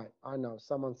Dark Knight. I know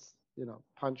someone's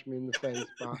punch me in the face,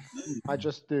 but I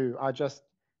just do.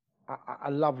 I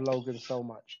love Logan so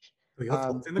much. We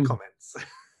got thoughts in the comments.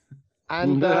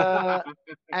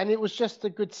 And it was just a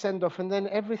good send off, and then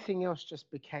everything else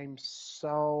just became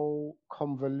so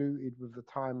convoluted with the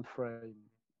time frame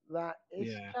that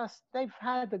it's just they've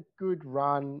had a good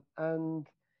run, and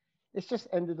it's just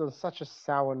ended on such a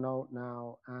sour note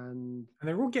now, and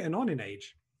they're all getting on in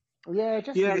age. Yeah,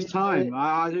 it's time.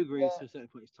 I do agree. It's a certain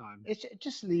point. It's time.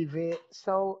 Just leave it.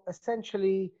 So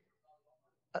essentially,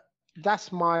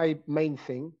 that's my main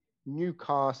thing. New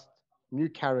cast, new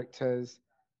characters.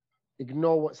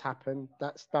 ignore what's happened.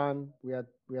 That's done. We had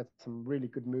some really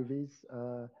good movies.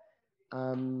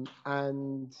 And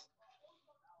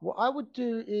what I would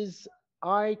do is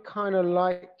I kind of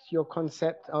liked your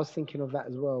concept. I was thinking of that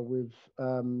as well with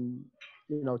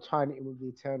tying it in with the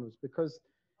Eternals, because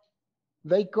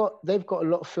they've got a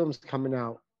lot of films coming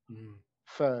out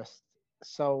first,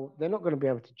 so they're not going to be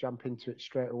able to jump into it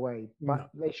straight away. But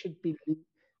they should be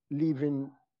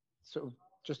leaving, sort of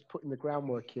just putting the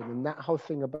groundwork in. And that whole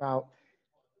thing about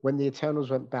when the Eternals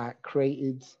went back,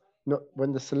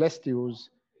 when the Celestials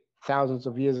thousands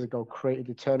of years ago created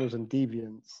Eternals and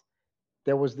Deviants,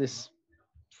 there was this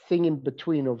thing in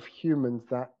between of humans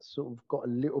that sort of got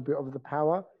a little bit of the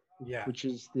power, which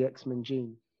is the X-Men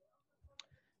gene.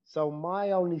 So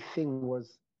my only thing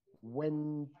was,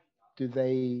 when do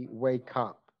they wake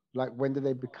up? Like, when do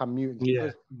they become mutants? Yeah.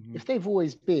 Because if they've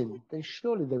always been, then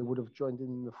surely they would have joined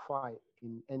in the fight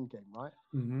in Endgame, right?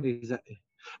 Exactly.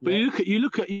 But you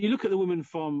look at the woman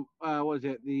from what is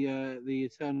it, the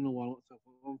Eternal one, what's that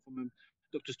one from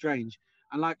Doctor Strange,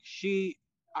 and like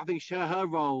I think her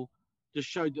role just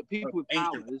showed that people with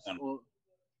powers,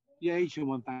 Ancient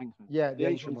One, thanks man. Yeah, the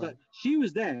Ancient One. She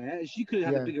was there. She could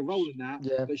have had a bigger role in that.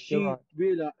 Yeah, but she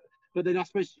realized. But then I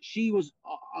suppose she was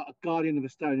a guardian of a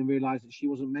stone and realized that she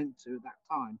wasn't meant to at that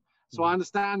time. So I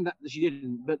understand that she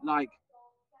didn't. But like,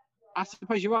 I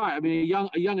suppose you're right. I mean,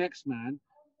 a young X-Man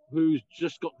who's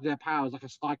just got their powers, like a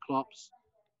Cyclops,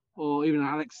 or even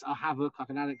a Havoc, like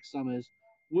an Alex Summers,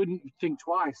 wouldn't think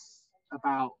twice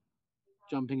about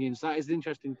jumping in. So that is an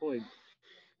interesting point.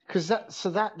 Because that's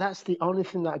the only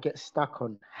thing that I get stuck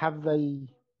on. Have they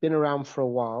been around for a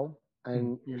while?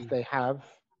 And if they have,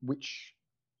 which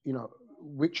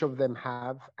of them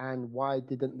have, and why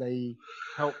didn't they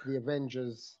help the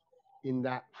Avengers in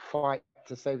that fight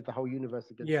to save the whole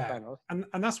universe against Thanos? And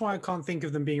that's why I can't think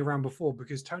of them being around before,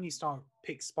 because Tony Stark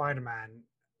picked Spider-Man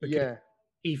because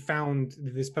he found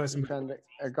this person. He found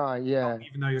a guy,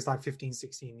 even though he was like 15,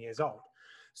 16 years old.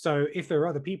 So if there are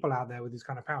other people out there with these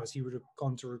kind of powers, he would have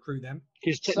gone to recruit them.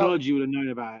 His technology would have known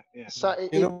about it. Yeah. So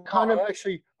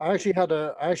I actually had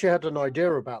an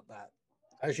idea about that.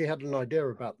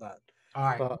 All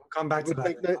right, but come back to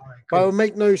that. But it would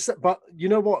make no sense. But you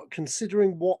know what?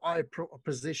 Considering what I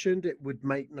positioned, it would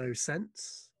make no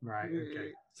sense. Right.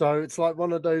 Okay. So it's like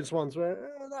one of those ones where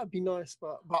that'd be nice,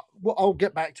 but I'll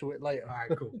get back to it later. All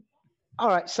right. Cool. All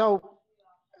right. So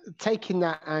taking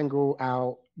that angle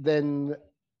out, then,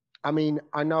 I mean,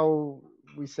 I know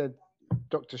we said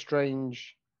Doctor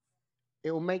Strange.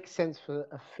 It will make sense for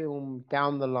a film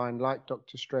down the line like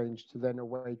Doctor Strange to then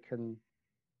awaken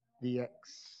the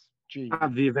X gene.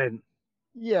 Have the event.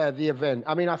 Yeah, the event.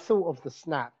 I mean, I thought of the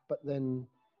snap, but then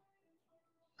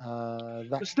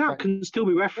the snap can still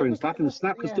be referenced. I think the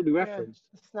snap can still be referenced.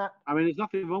 Snap. I mean, there's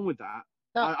nothing wrong with that.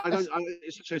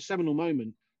 It's such a seminal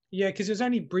moment. Yeah, because it was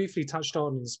only briefly touched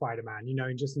on in Spider-Man,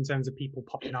 just in terms of people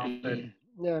popping up. And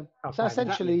so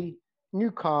essentially,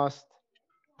 new cast,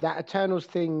 that Eternals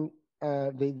thing,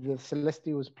 the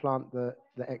Celestials plant the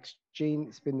X gene.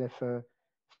 It's been there for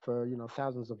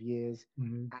thousands of years,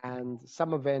 and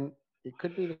some event. It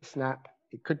could be the snap.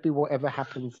 It could be whatever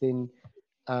happens in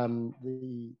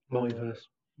the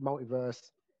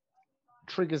multiverse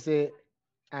triggers it,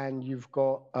 and you've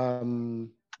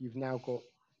now got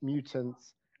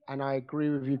mutants. And I agree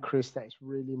with you, Chris, that it's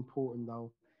really important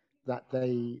though that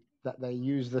they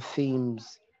use the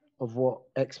themes of what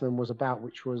X-Men was about,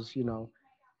 which was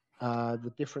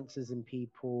the differences in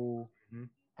people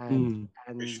and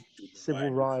civil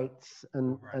rights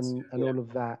and all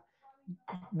of that.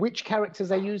 Which characters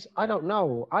they use, I don't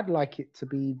know. I'd like it to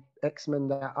be X-Men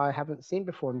that I haven't seen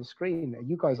before on the screen.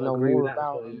 You guys know more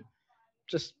about them,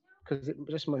 just because it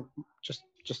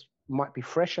just might be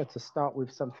fresher to start with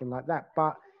something like that.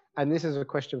 But, and this is a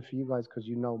question for you guys because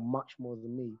you know much more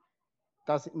than me.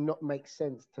 Does it not make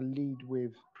sense to lead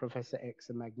with Professor X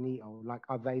and Magneto? Like,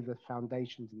 are they the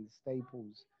foundations and the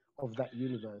staples of that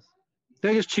universe?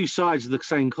 They're just two sides of the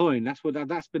same coin. That's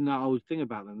been the whole thing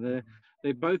about them.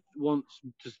 They both want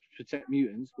to protect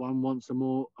mutants. One wants a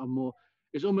more.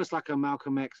 It's almost like a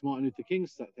Malcolm X, Martin Luther King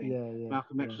thing. Yeah.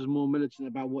 Malcolm X was more militant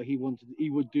about what he wanted.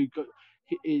 He would do.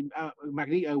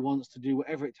 Magneto wants to do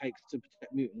whatever it takes to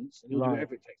protect mutants, and he'll do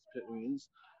whatever it takes to protect mutants.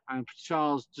 And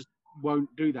Charles just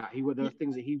won't do that. There are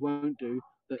things that he won't do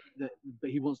that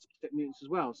he wants to protect mutants as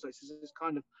well. So it's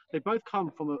kind of, they both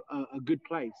come from a good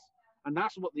place, and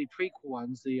that's what the prequel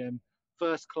ones, the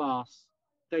First Class,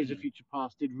 Days of Future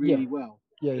Past, did really well.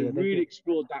 They really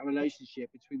explored that relationship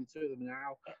between the two of them and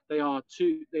how they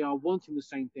are wanting the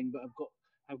same thing, but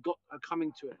are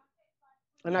coming to it.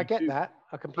 And I get that.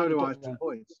 I completely get that.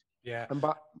 Points. Yeah.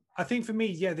 But I think for me,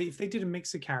 yeah, if they did a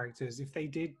mix of characters, if they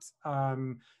did,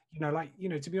 to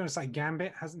be honest, like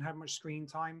Gambit hasn't had much screen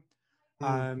time.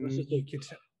 You could.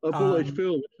 I thought it's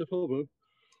film. It's a problem.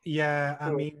 Yeah,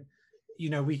 I mean,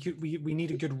 we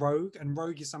need a good Rogue, and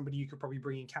Rogue is somebody you could probably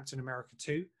bring in Captain America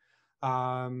 2.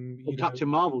 Captain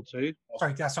Marvel 2.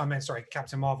 Sorry, that's what I meant. Sorry,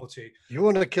 Captain Marvel 2. You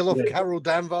want to kill off Carol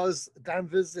Danvers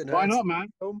in Why not, man?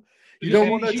 Film? You don't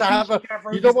want her to have a.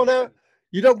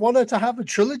 You don't want her to have a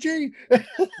trilogy.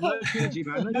 No trilogy,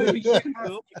 man. No, you could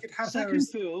have second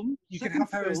film. You can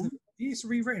have her as it's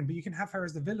rewritten, but you can have her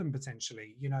as the villain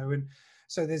potentially. And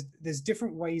so there's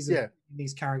different ways of putting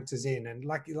these characters in, and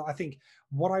I think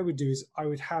what I would do is I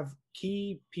would have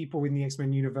key people in the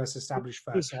X-Men universe established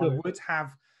first. So I would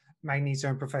have Magneto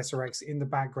and Professor X in the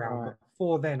background, but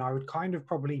before then I would kind of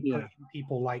probably put in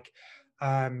people like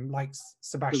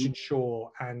Sebastian Shaw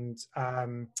and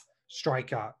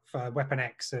Stryker for Weapon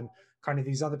X, and kind of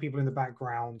these other people in the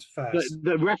background first.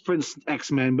 The reference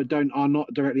X-Men, but are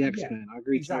not directly X-Men. I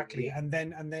agree. Exactly. And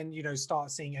then start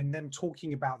seeing and them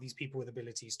talking about these people with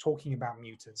abilities, talking about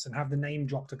mutants, and have the name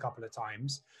dropped a couple of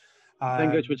times.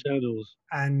 Then go to Eternals.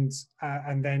 And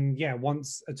then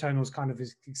once Eternals kind of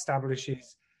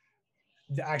establishes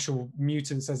the actual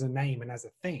mutants as a name and as a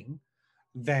thing,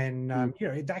 then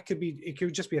it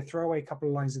could just be a throwaway couple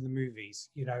of lines in the movies.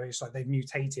 It's like they've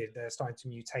mutated, they're starting to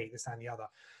mutate, this and the other.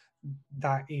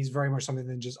 That is very much something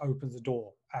that just opens the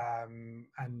door. Then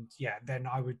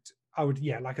I would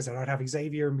like I said, I'd have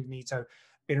Xavier and Magneto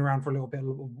been around for a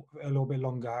little bit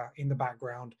longer in the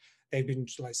background. They've been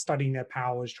like studying their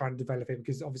powers, trying to develop it,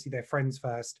 because obviously they're friends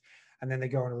first, and then they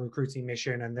go on a recruiting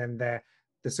mission, and then the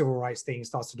civil rights thing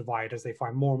starts to divide as they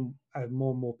find more and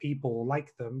more people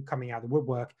like them coming out of the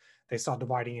woodwork. They start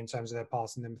dividing in terms of their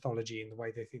past and their mythology and the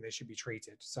way they think they should be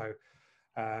treated. So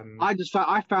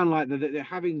I found like that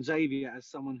having Xavier as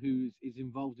someone who is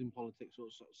involved in politics or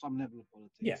some level of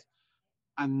politics,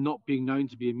 and not being known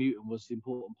to be a mutant was the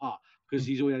important part, because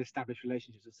he's already had established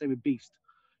relationships. The same with Beast.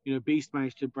 Beast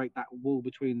managed to break that wall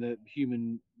between the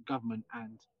human government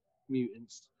and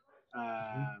mutants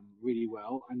really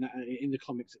well, and that, in the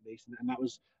comics at least, and that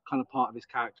was kind of part of his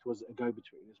character, was a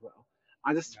go-between as well.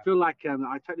 I just feel like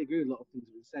I totally agree with a lot of things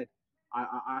that were said.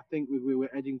 I think we were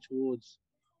heading towards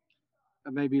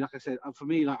maybe, like I said, for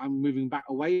me, like I'm moving back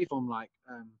away from like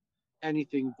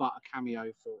anything but a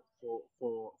cameo for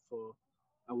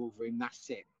a Wolverine. That's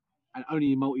it, and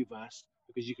only in Multiverse,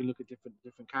 because you can look at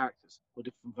different characters or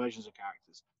different versions of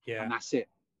characters, and that's it.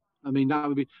 I mean, that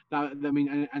would be that. I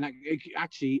mean,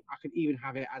 actually, I could even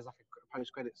have it as like a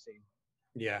post-credit scene.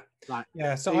 Yeah, like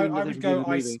So I would go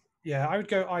I would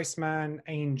go Iceman,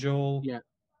 Angel.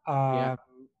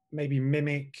 Maybe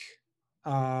Mimic,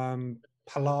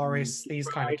 Polaris. These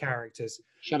kind of characters.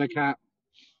 Shadowcat.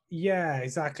 Yeah,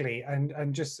 exactly,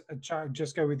 and just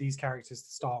go with these characters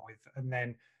to start with, and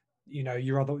then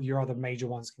your other major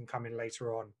ones can come in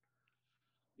later on.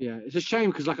 Yeah, it's a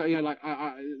shame because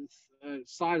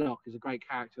Psylocke is a great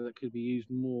character that could be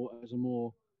used more as a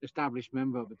more established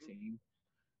member of the team.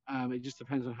 It just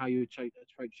depends on how you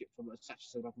approach it from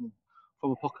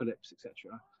Apocalypse,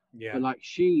 etc. Yeah, but like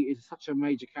she is such a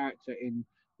major character in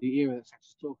the era that Satch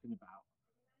is talking about.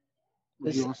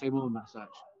 Do you want to say more on that, Satch?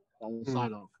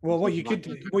 Psylocke. Well, what you could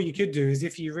do is,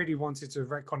 if you really wanted to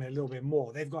retcon it a little bit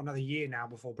more, they've got another year now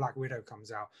before Black Widow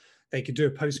comes out. They could do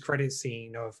a post-credit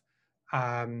scene of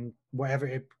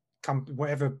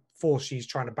whatever force she's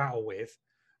trying to battle with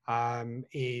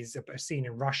is a scene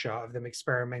in Russia of them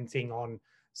experimenting on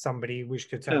somebody, which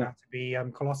could turn out to be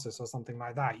Colossus or something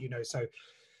like that. So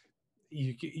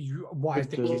what I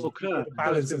think is the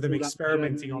balance of them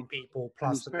experimenting on people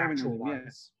plus the natural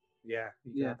ones. Yeah.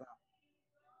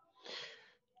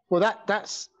 Well,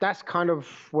 that's kind of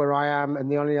where I am, and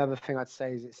the only other thing I'd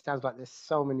say is it sounds like there's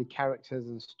so many characters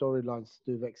and storylines to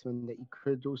do with X-Men that you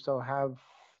could also have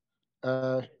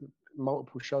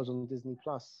multiple shows on Disney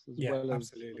Plus as well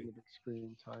as on the big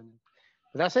screen time.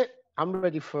 But that's it. I'm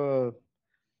ready for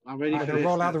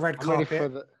roll out the red carpet. Ready for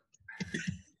the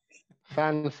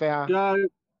fanfare. Go.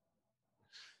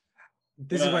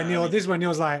 This is when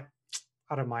Neil's like,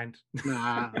 I don't mind.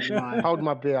 Nah, hold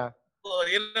my beer. Well,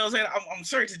 I'm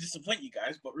sorry to disappoint you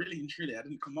guys, but really and truly, I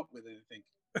didn't come up with anything.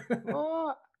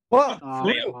 What?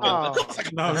 No.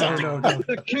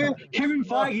 Kevin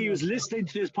Feige was listening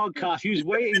to this podcast. He was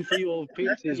waiting for your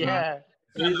pitches, man.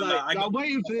 He's like, I'm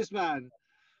waiting for this, man.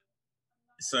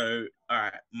 So, all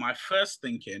right, my first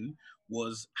thinking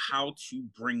was how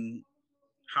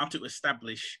to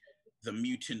establish the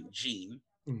mutant gene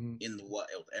in the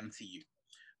world MCU.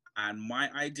 And my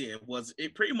idea was,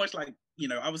 it pretty much like, you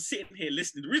know, I was sitting here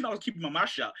listening. The reason I was keeping my mouth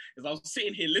shut is I was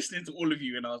sitting here listening to all of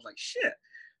you, and I was like, shit,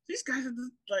 these guys are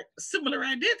like a similar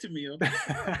idea to me.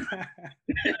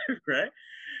 Right?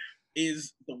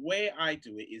 Is the way I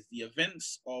do it is the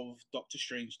events of Doctor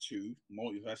Strange 2,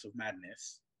 Multiverse of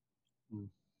Madness,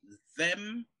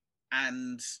 them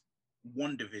and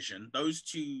WandaVision, those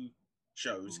two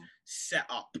shows set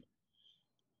up.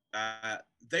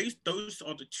 Those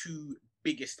are the two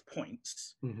biggest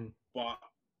points, but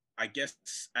I guess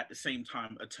at the same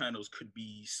time, Eternals could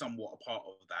be somewhat a part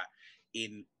of that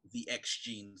in the X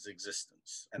genes'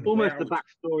 existence, and almost the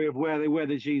backstory of where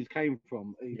the genes came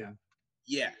from.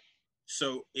 Yeah.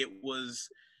 So it was,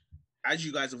 as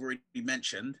you guys have already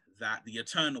mentioned, that the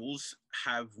Eternals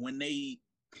have, when they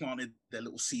planted their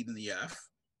little seed in the earth,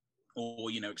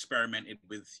 or, you know, experimented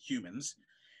with humans,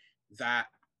 that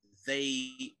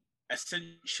they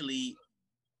essentially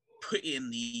put in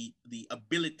the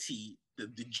ability,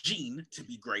 the gene to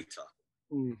be greater,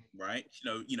 right?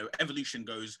 You know, evolution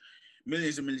goes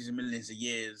millions and millions and millions of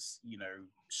years. You know,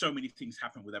 so many things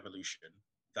happen with evolution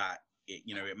that it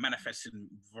manifests in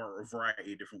a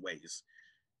variety of different ways.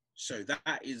 So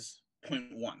that is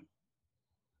point one.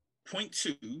 Point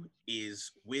two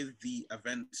is with the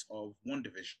events of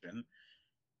WandaVision.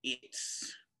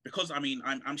 It's because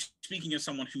I'm speaking as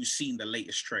someone who's seen the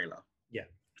latest trailer. Yeah.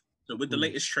 So with the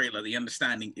latest trailer, the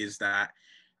understanding is that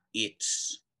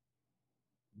it's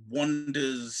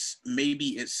Wanda's,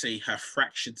 maybe it's say her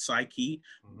fractured psyche,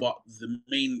 but the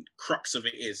main crux of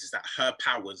it is that her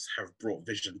powers have brought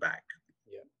Vision back.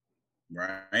 Yeah.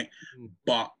 Right?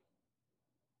 But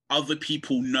other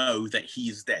people know that he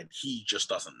is dead. He just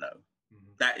doesn't know.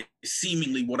 That is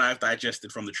seemingly what I've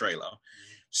digested from the trailer.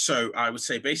 So I would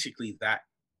say basically that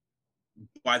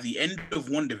by the end of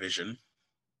WandaVision,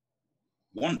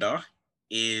 Wanda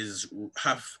is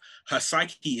her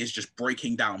psyche is just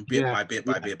breaking down bit by bit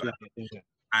by bit.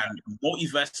 And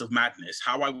Multiverse of Madness,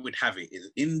 how I would have it is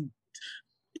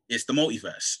it's the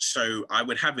multiverse. So I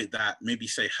would have it that maybe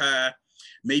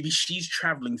she's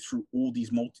traveling through all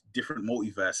these different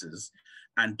multiverses,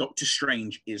 and Doctor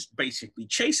Strange is basically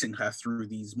chasing her through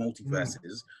these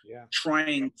multiverses,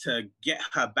 trying to get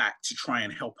her back to try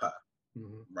and help her.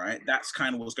 Right? That's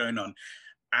kind of what's going on.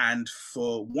 And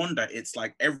for Wanda, it's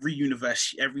like every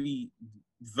universe, every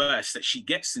verse that she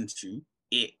gets into,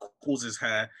 it causes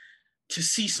her to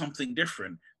see something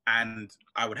different. And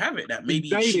I would have it that maybe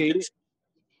she gets...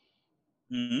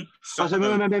 So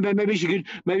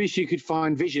maybe she could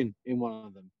find Vision in one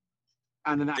of them,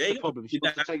 and then that's the problem. She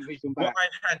wants to take Vision back,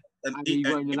 and he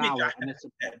won't allow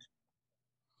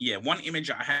it. One image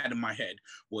I had in my head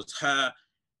was her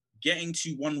getting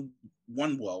to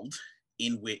one world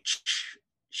in which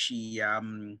she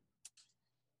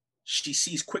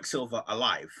sees Quicksilver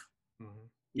alive,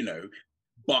 you know,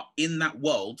 but in that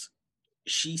world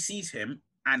she sees him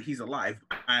and he's alive,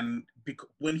 and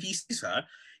when he sees her,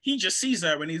 he just sees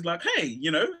her and he's like, hey, you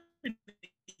know,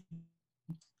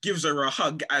 gives her a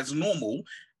hug as normal,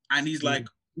 and he's like,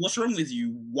 what's wrong with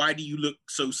you? Why do you look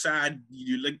so sad?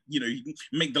 You look, you know, you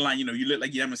make the line, you know, you look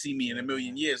like you haven't seen me in a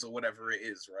million years, or whatever it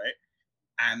is, right?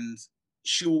 And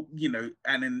she'll, you know,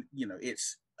 and then, you know,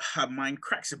 it's her mind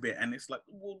cracks a bit, and it's like,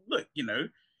 well, look, you know,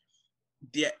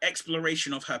 the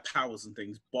exploration of her powers and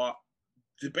things, but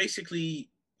basically,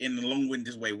 in a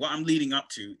long-winded way, what I'm leading up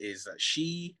to is that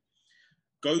she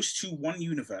goes to one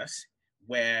universe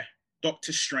where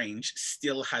Doctor Strange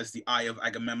still has the Eye of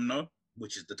Agamemnon,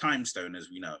 which is the Time Stone, as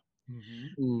we know.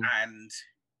 And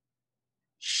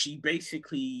she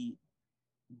basically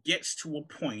gets to a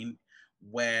point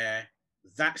where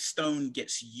that stone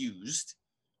gets used,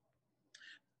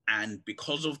 and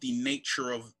because of the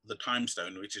nature of the Time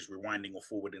Stone, which is rewinding or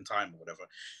forward in time or whatever,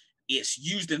 it's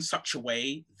used in such a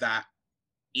way that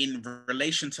in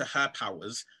relation to her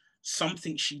powers,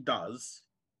 something she does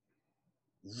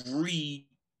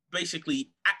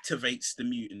basically activates the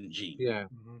mutant gene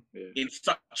in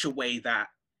such a way that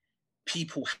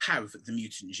people have the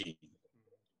mutant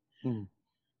gene.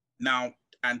 Now,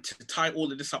 and to tie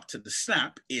all of this up to the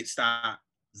snap, it's that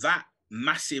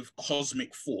massive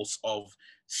cosmic force of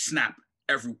snap,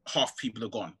 every half people are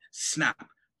gone, snap,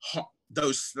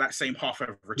 that same half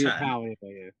have returned.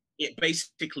 It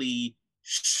basically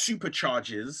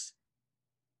supercharges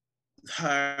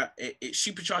her, it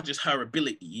supercharges her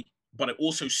ability, but it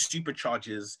also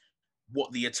supercharges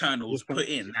what the Eternals put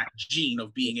in, that gene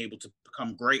of being able to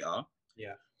become greater.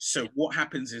 So what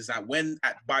happens is that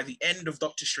by the end of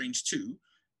Doctor Strange 2,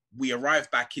 we arrive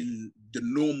back in the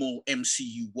normal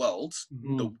MCU world,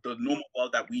 the normal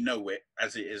world that we know it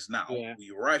as it is now.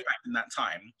 We arrive back in that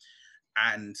time,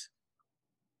 and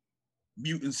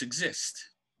mutants exist.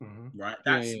 Right,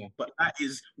 Yeah. But that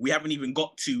is, we haven't even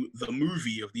got to the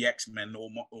movie of the X-Men or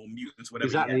mutants, whatever.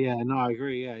 Exactly. Yeah. No, I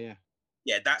agree.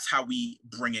 Yeah. That's how we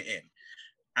bring it in,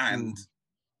 and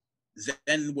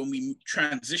then when we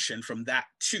transition from that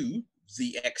to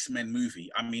the X-Men movie,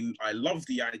 I mean, I love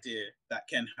the idea that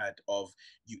Ken had of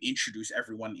you introduce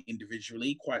everyone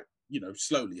individually, quite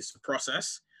slowly. It's a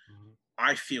process.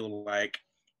 I feel like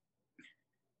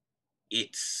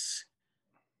it's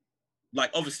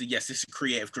like, obviously, yes, this is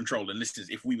creative control, and this is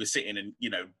if we were sitting in,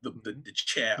 the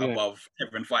chair above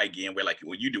Kevin Feige, and we're like,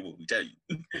 well, you do what we tell you,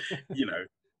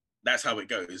 that's how it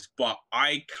goes. But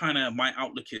my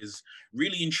outlook is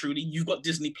really and truly, you've got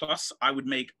Disney Plus. I would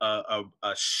make a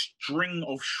string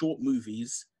of short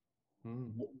movies,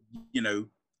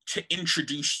 to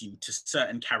introduce you to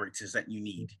certain characters that you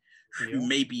need, who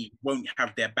maybe won't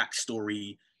have their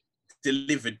backstory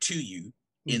delivered to you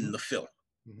in the film.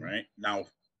 Right now,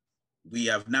 we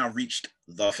have now reached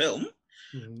the film,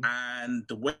 and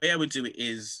the way I would do it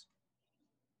is,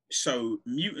 so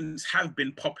mutants have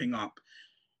been popping up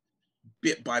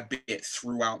bit by bit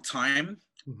throughout time,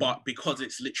 but because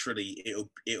it's literally,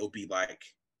 it'll be like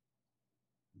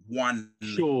one,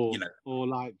 or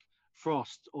like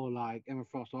Frost, or like Emma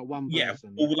Frost, like one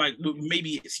person, or like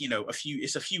maybe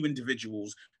it's a few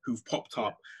individuals who've popped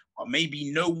up, but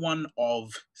maybe no one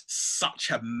of such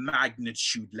a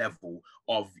magnitude level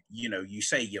of, you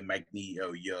say your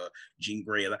Magneto, your Jean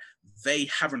Grey, they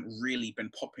haven't really been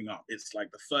popping up. It's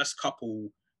like the first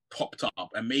couple popped up,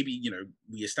 and maybe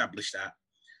we established that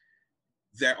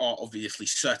there are obviously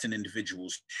certain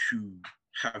individuals who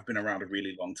have been around a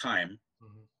really long time,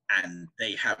 and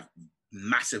they have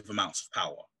massive amounts of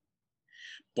power,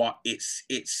 but it's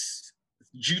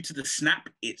due to the snap,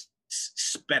 it's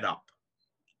sped up.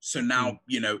 So now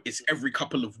it's every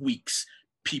couple of weeks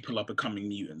people are becoming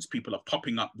mutants, people are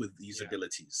popping up with these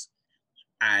abilities,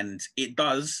 and it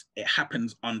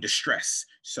happens under stress.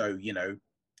 So you're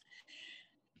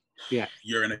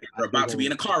about to be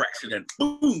in a car accident,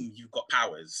 boom, you've got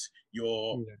powers.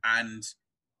 And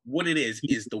what it is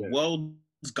the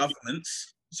world's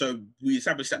governments. So we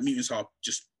established that mutants are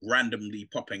just randomly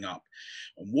popping up,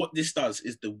 and what this does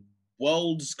is the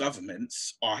world's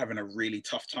governments are having a really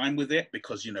tough time with it,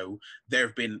 because there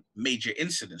have been major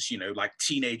incidents, like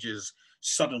teenagers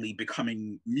suddenly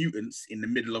becoming mutants in the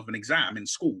middle of an exam in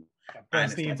school,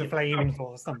 bursting into flames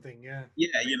or something. Your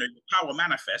power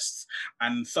manifests,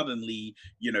 and suddenly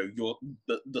your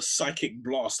the psychic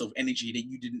blast of energy that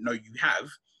you didn't know you have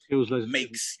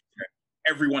makes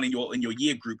everyone in your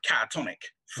year group catatonic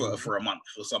for a month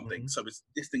or something. So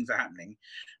these things are happening,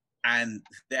 and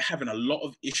they're having a lot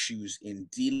of issues in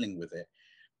dealing with it.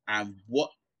 And what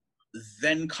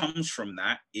then comes from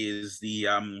that is the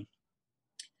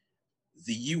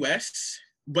US.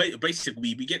 But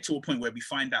basically, we get to a point where we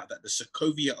find out that the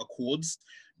Sokovia Accords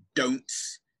don't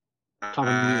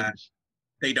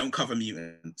cover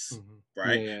mutants,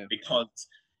 right? Because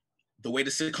the way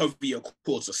the Sokovia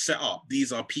Accords are set up,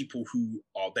 these are people who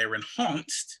they're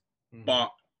enhanced, but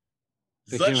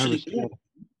virtually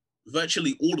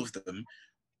all of them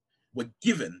were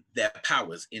given their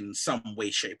powers in some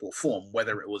way, shape, or form,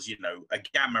 whether it was, a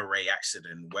gamma ray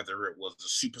accident, whether it was a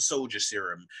super soldier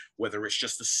serum, whether it's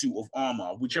just a suit of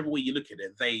armor, whichever way you look at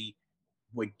it, they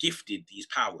were gifted these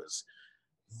powers.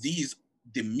 The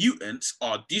mutants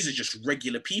these are just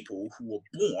regular people who were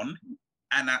born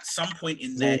and at some point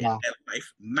in their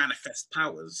life manifest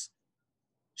powers.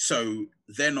 So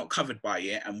they're not covered by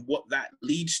it. And what that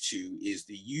leads to is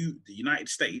the United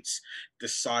States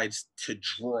decides to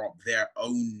draw up their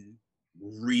own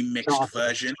remixed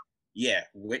version. Yeah,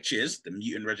 which is the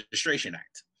Mutant Registration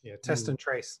Act. Yeah, test and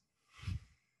trace.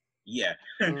 Yeah.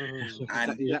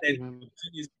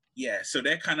 So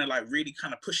they're kind of like really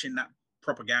kind of pushing that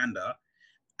propaganda.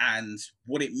 And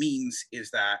what it means is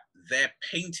that they're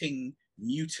painting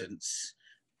mutants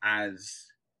as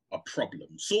a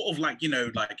problem, sort of like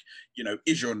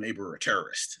is your neighbor a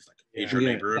terrorist? It's like, is your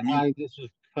neighbor a mutant? This was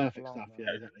perfect stuff.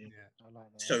 Exactly.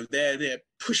 So they're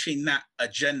pushing that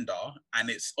agenda, and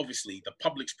it's obviously the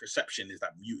public's perception is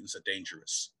that mutants are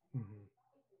dangerous.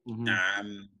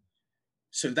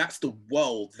 So that's the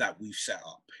world that we've set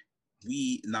up.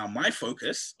 My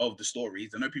focus of the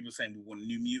stories, I know people are saying we want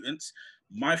new mutants.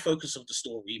 My focus of the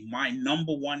story, my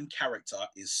number one character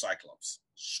is Cyclops,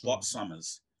 Scott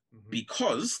Summers,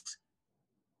 because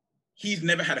he's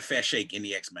never had a fair shake in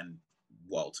the X-Men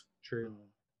world. True.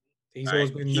 He's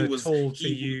always been the tool to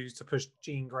use to push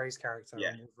Jean Grey's character on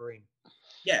Wolverine.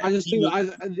 Yeah, I just think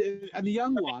and the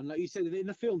young one, like you said in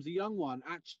the films, the young one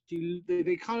actually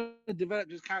they kind of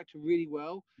developed his character really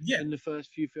well in the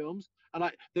first few films, and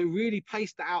like they really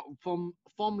paced it out from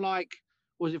like,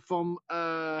 was it from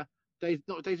Days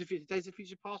of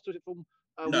Future Past, or was it from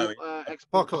No,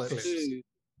 Apocalypse.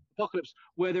 Apocalypse,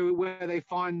 where they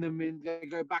find them in, they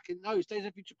go back in. No, it's Days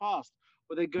of Future Past,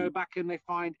 where they go back and they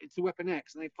find it's the Weapon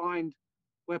X, and they find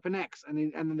Weapon X,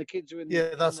 and then the kids are in.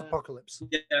 Yeah, that's Apocalypse.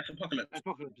 Yeah, that's Apocalypse.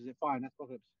 Apocalypse, is it fine? That's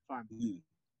Apocalypse, fine.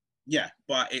 Yeah,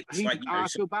 but it's like I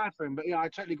feel bad for him, but yeah, I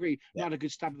totally agree. Yeah. Not a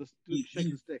good stab of the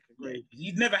shaking stick. Agreed.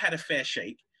 He's never had a fair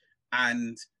shake,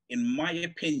 and in my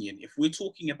opinion, if we're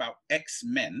talking about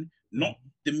X-Men, not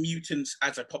the mutants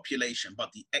as a population,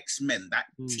 but the X-Men, that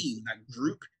team, that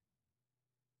group,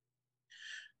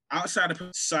 outside of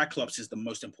Cyclops is the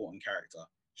most important character.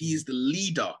 He is the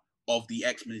leader of the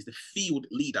X-Men, is the field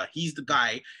leader. He's the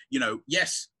guy,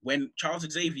 yes, when Charles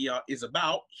Xavier is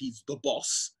about, he's the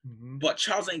boss, but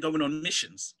Charles ain't going on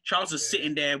missions. Charles is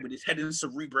sitting there with his head in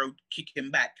Cerebro,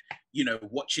 kicking back,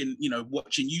 watching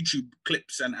YouTube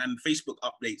clips and Facebook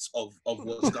updates of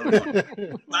what's going on.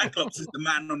 Cyclops is the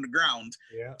man on the ground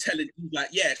telling you like,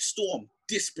 yeah, Storm,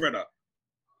 this brother,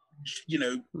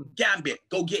 Gambit,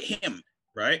 go get him,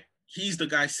 right? He's the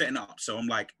guy setting up. So I'm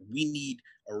like, we need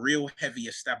a real heavy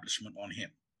establishment on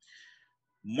him.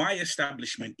 My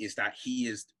establishment is that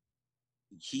he's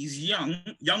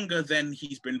younger than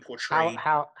he's been portrayed.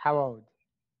 How old?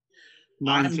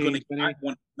 19, I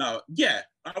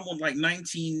want like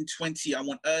 19, 20. I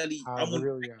want early. I want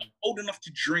old enough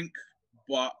to drink,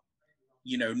 but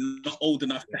not old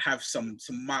enough to have some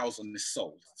miles on this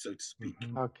soul, so to speak.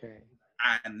 Okay.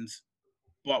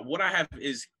 But what I have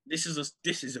is this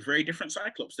is a very different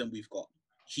Cyclops than we've got.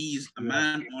 He's a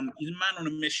man on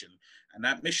a mission, and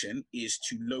that mission is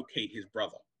to locate his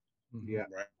brother. Yeah.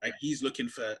 Right. He's looking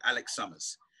for Alex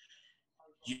Summers.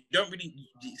 You don't really.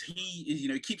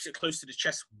 He keeps it close to the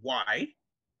chest. Why?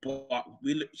 But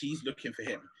he's looking for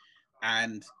him,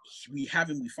 and we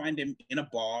find him in a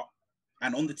bar,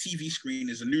 and on the TV screen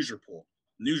is a news report.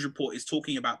 News report is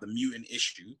talking about the mutant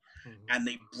issue, and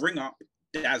they bring up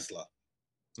Dazzler.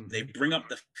 They bring up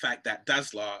the fact that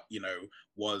Dazzler,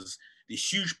 was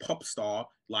this huge pop star,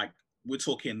 like we're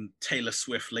talking Taylor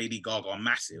Swift, Lady Gaga,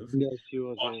 massive. Yeah, she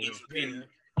was.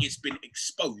 It's been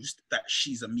exposed that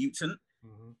she's a mutant,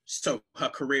 so her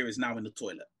career is now in the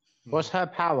toilet. What's her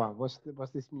power? What's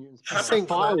this mutant's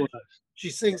power? She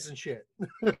sings and shit.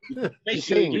 She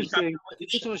sings.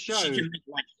 It's on a show. She can make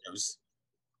light shows.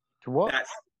 To what?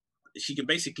 She can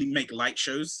basically make light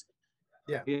shows.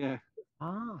 Yeah.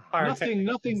 Nothing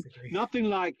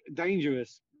like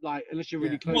dangerous. Like unless you're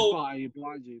really close by, you're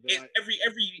behind you.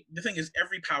 The thing is,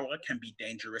 every power can be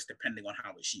dangerous depending on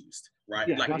how it's used, right?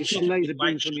 Yeah, like it's not laser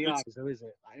beams from the eyes, though, is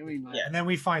it? And then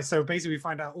we find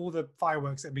out all the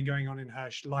fireworks that have been going on in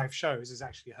her live shows is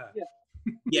actually her.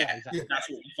 Yeah, exactly. That's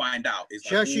what we find out. Is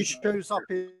she actually shows up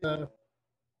in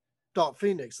Dark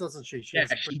Phoenix, doesn't she? She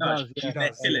does.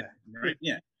 Right?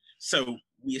 Yeah. So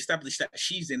we established that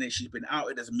she's in it. She's been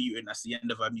outed as a mutant. That's the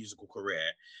end of her musical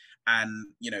career. And,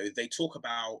 they talk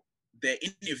about, they're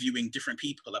interviewing different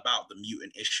people about the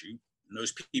mutant issue. And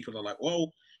those people are like,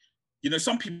 well,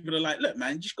 some people are like, look,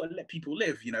 man, you just got to let people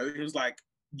live. It was like,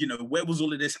 where was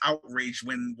all of this outrage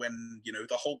when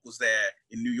the Hulk was there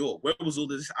in New York? Where was all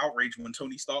of this outrage when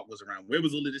Tony Stark was around? Where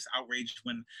was all of this outrage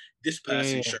when this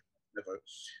person showed up?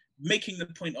 Making the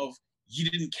point of, you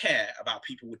didn't care about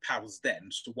people with powers then,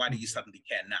 so why do you suddenly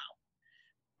care now?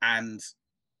 And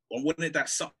when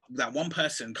that one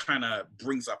person kind of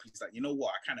brings up, he's like, you know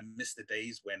what? I kind of miss the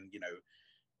days when,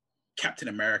 Captain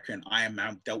America and Iron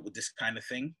Man dealt with this kind of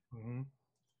thing.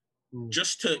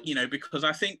 Just to, because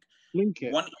I think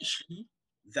one issue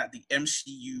that the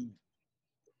MCU,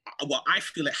 well, I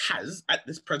feel it has at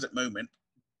this present moment,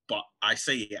 but I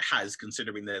say it has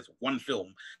considering there's one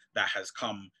film that has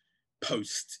come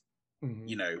post,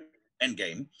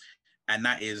 Endgame, and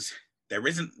that is there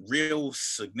isn't real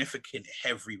significant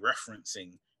heavy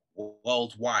referencing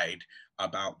worldwide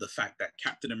about the fact that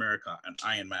Captain America and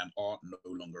Iron Man are no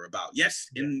longer about. Yes,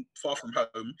 in Far From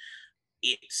Home,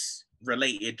 it's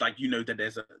related, like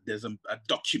that there's a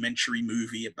documentary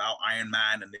movie about Iron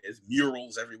Man and there's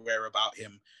murals everywhere about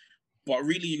him, but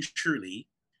really and truly,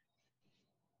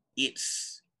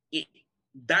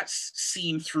 that's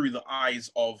seen through the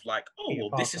eyes of like, oh,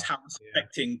 well, this is how it's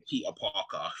affecting Peter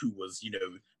Parker, who was,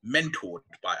 mentored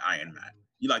by Iron Man.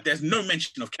 There's no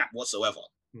mention of Cap whatsoever.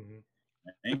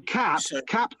 Cap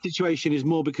situation is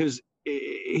more because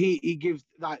he gives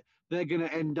they're going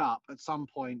to end up at some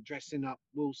point dressing up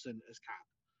Wilson as Cap.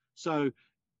 So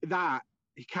that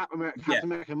Captain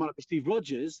America might be Steve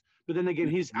Rogers, but then again,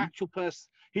 his actual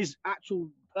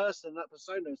person, that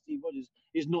persona of Steve Rogers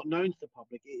is not known to the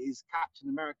public. It is Captain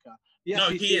America. Yes, no,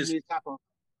 he is.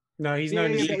 No, he's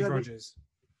known as Steve Rogers.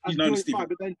 He's known as Steve. But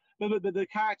then, but the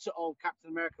character of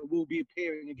Captain America will be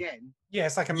appearing again. Yeah,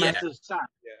 it's like a Master Sam.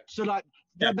 Yeah. So like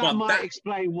that might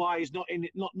explain why he's not in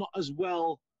it, not as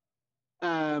well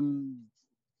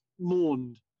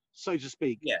mourned, so to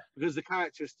speak. Yeah, because the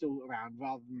character is still around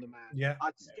rather than the man. Yeah,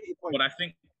 but I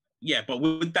think but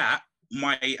with that,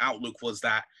 my outlook was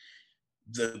that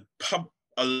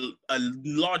a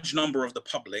large number of the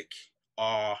public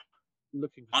are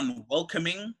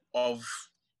unwelcoming of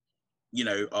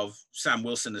Sam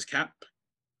Wilson as Cap.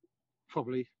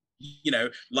 Probably.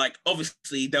 Like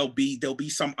obviously there'll be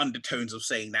some undertones of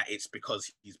saying that it's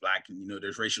because he's black and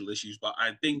there's racial issues, but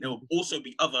I think there'll also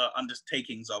be other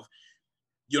undertakings of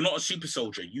you're not a super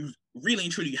soldier. You really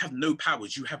and truly you have no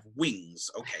powers. You have wings.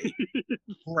 Okay,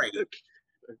 great.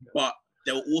 But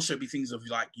there will also be things of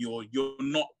like you're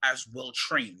not as well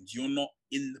trained. You're not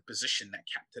in the position that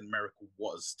Captain America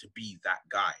was to be that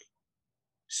guy.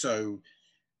 So,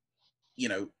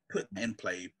 put that in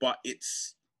play. But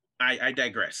I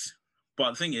digress.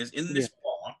 But the thing is, in this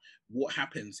bar, what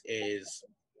happens is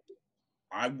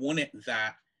I want it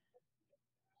that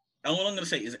all I'm going to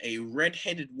say is a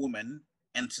red-headed woman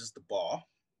enters the bar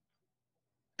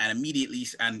and immediately,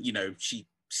 she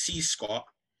sees Scott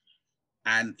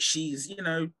and she's,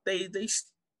 they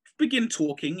begin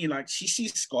talking. She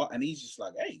sees Scott and he's just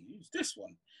like, hey, who's this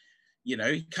one? He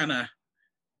kind of,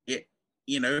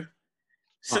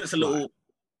 sets a little,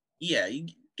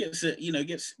 he gets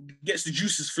gets the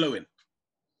juices flowing.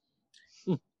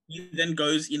 He then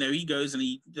goes, he goes and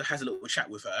he has a little chat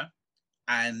with her.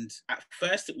 And at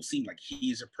first it will seem like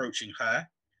he's approaching her,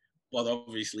 but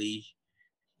obviously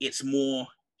it's more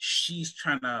she's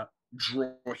trying to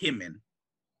draw him in.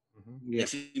 Yeah. It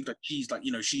seems like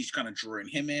she's kind of drawing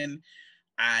him in,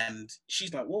 and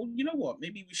she's like, well, you know what?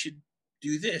 Maybe we should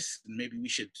do this, and maybe we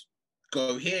should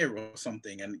go here or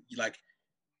something. And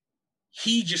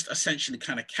he just essentially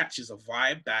kind of catches a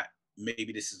vibe that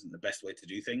maybe this isn't the best way to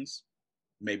do things.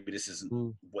 Maybe this isn't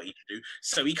what he should do.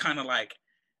 So he kind of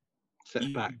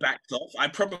backed off. I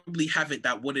probably have it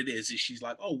that what it is she's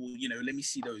like, oh, well, let me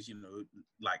see those,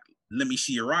 let me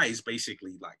see your eyes,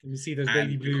 basically. Like, let me see those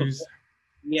baby blues.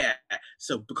 Yeah.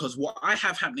 So because what I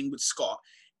have happening with Scott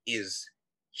is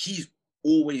he's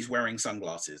always wearing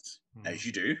sunglasses, as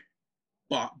you do.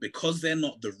 But because they're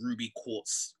not the ruby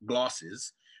quartz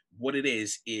glasses, what it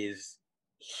is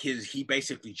he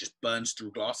basically just burns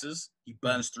through glasses. He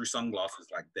burns through sunglasses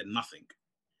like they're nothing.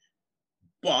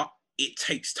 But it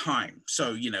takes time.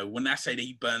 So, when I say that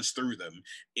he burns through them,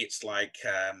 it's like,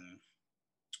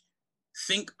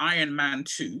 think Iron Man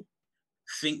 2,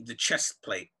 think the chest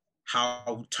plate,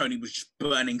 how Tony was just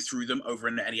burning through them over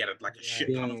and he had a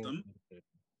shit ton of them.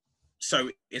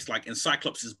 So it's like in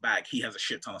Cyclops' bag, he has a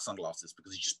shit ton of sunglasses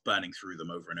because he's just burning through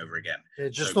them over and over again. Yeah,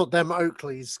 just not them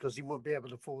Oakleys, because you won't be able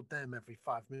to afford them every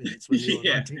 5 minutes when you're a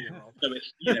 19-year-old. So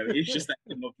it's, it's just that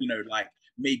thing of, like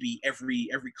maybe every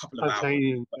couple of hours,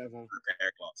 a pair of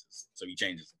glasses. So he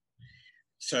changes them.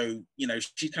 So,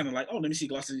 she's kind of like, oh, let me see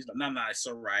glasses. He's like, no, it's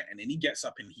all right. And then he gets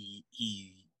up and he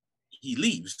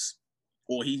leaves.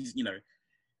 Or he's,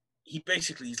 he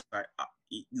basically is like,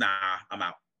 nah, I'm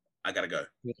out. I gotta go,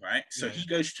 right? So he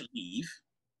goes to leave,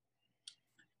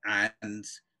 and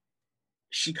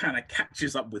she kind of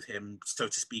catches up with him, so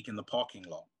to speak, in the parking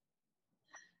lot.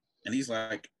 And he's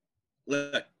like,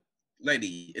 look,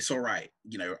 lady, it's all right.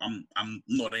 I'm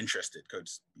not interested, so to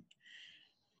speak.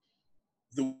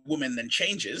 The woman then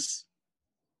changes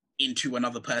into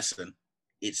another person.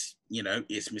 It's,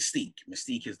 it's Mystique.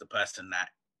 Mystique is the person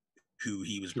who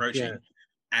he was broaching. Yeah.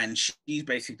 And she's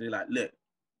basically like, look,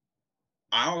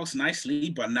 I asked nicely,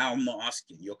 but now I'm not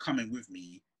asking. You're coming with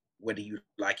me, whether you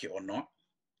like it or not.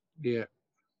 Yeah.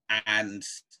 And,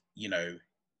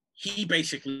 he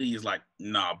basically is like,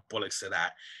 nah, bollocks to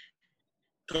that.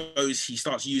 He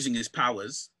starts using his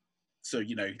powers. So,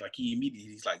 he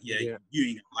immediately, he's like, yeah. You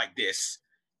ain't like this.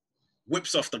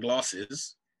 Whips off the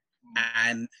glasses.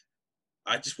 And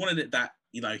I just wanted it that,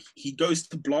 he goes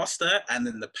to blast her and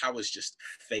then the powers just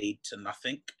fade to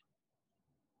nothing.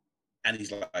 And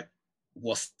he's like,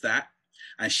 what's that?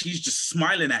 And she's just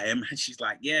smiling at him and she's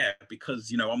like, yeah, because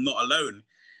I'm not alone.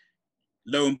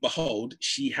 Lo and behold,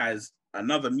 she has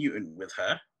another mutant with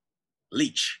her,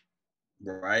 Leech,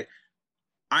 right?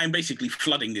 I'm basically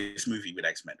flooding this movie with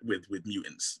X-Men, with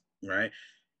mutants, right?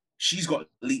 She's got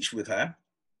Leech with her.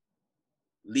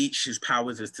 Leech's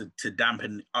powers is to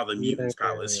dampen other mutants'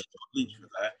 powers. She's got Leech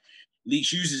with her.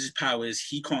 Leech uses his powers,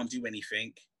 he can't do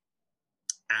anything.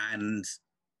 And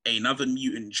another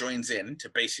mutant joins in to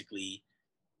basically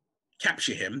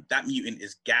capture him. That mutant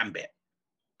is Gambit.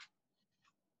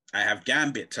 I have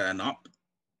Gambit turn up.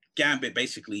 Gambit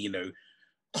basically, you know,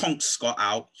 conks Scott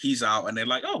out. He's out, and they're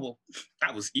like, "Oh well,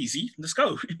 that was easy. Let's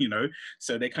go." You know,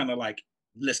 so they kind of like,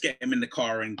 let's get him in the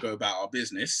car and go about our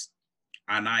business.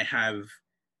 And I have,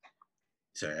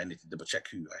 sorry, I need to double check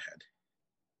who I had.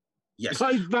 Yes,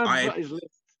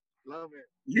 Love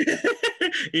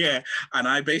it. Yeah, and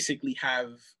I basically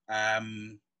have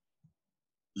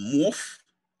Morph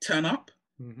turn up.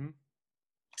 Mm-hmm.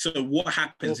 So what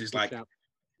happens is like,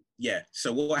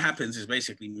 so what happens is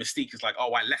basically Mystique is like,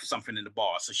 oh, I left something in the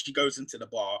bar. So she goes into the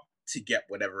bar to get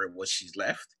whatever it was she's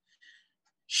left.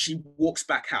 She walks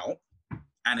back out,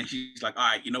 and then she's like, all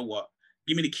right, you know what?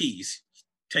 Give me the keys.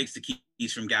 Takes the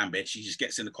keys from Gambit. She just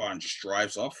gets in the car and just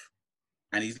drives off.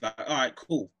 And he's like, all right,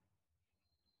 cool.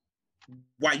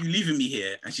 Why are you leaving me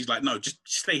here? And she's like, no, just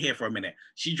stay here for a minute.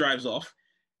 She drives off.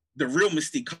 The real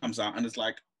Mystique comes out and is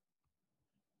like,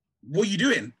 what are you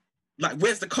doing? Like,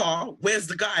 where's the car? Where's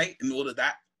the guy? And all of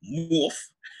that. Morph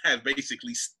has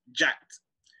basically jacked.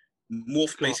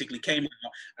 Morph basically came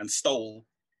out and stole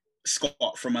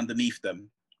Scott from underneath them.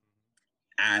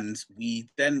 And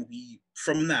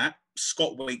from that,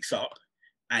 Scott wakes up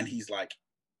and he's like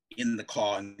in the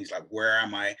car and he's like, where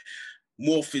am I?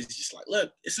 Morph is just like,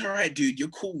 look, it's all right, dude. You're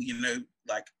cool, you know,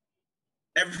 like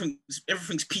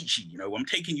everything's peachy, you know. I'm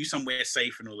taking you somewhere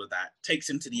safe and all of that. Takes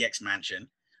him to the X mansion.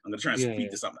 I'm gonna try and speed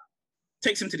this up now.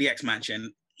 Takes him to the X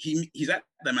mansion. He's at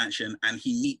the mansion and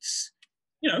he meets,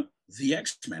 you know, the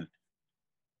X-Men.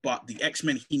 But the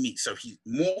X-Men he meets, so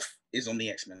Morph is on the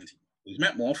X-Men team. He's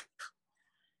met Morph,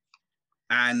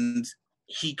 and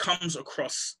he comes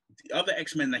across the other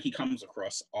X-Men that he comes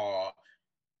across are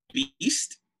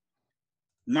Beast,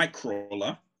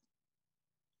 Nightcrawler,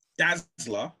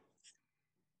 Dazzler,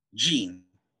 Jean.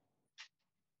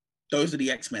 Those are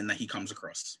the X-Men that he comes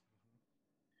across.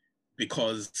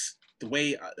 Because the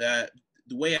way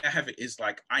I have it is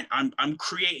like I'm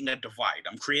creating a divide.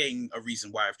 I'm creating a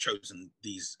reason why I've chosen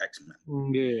these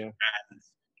X-Men. Yeah.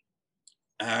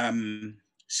 And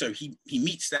so he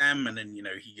meets them, and then, you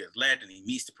know, he gets led and he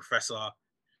meets the professor.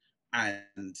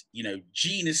 And, you know,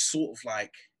 Jean is sort of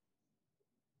like,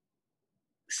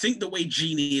 think the way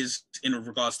Jean is in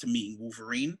regards to meeting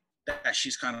Wolverine, that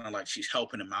she's kind of like, she's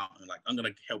helping him out and like, I'm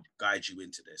going to help guide you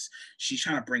into this. She's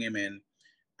trying to bring him in,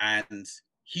 and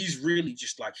he's really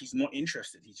just like, he's not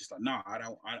interested. He's just like, no,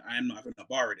 I'm not having to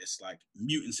borrow this. Like,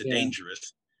 mutants are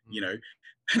dangerous, you know?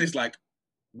 And it's like,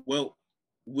 well,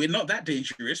 we're not that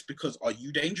dangerous, because are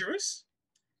you dangerous?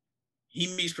 He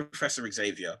meets Professor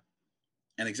Xavier,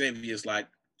 and Xavier's like,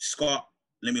 Scott,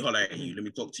 let me holler at you. Let me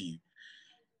talk to you.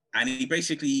 And he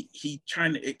basically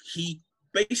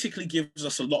gives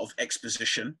us a lot of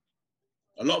exposition.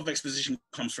 A lot of exposition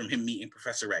comes from him meeting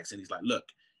Professor X, and he's like, look,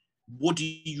 what do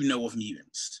you know of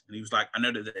mutants? And he was like, I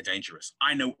know that they're dangerous.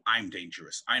 I know I'm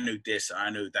dangerous. I know this, I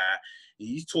know that. And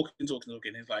he's talking. He's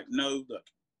like, no, look,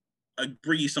 I'll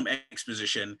bring you some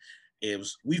exposition.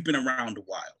 We've been around a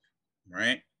while,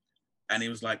 right? And it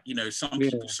was like, you know, some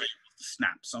people say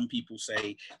snap. Some people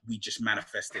say we just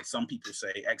manifested. Some people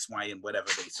say X, Y, and whatever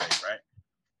they say, right?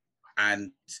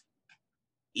 And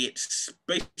it's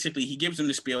basically, he gives them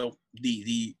the spiel,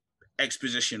 the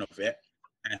exposition of it.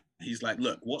 And he's like,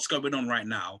 look, what's going on right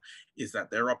now is that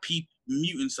there are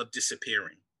mutants are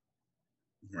disappearing,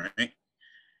 right?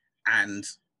 And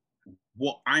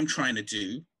what I'm trying to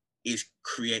do is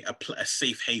create a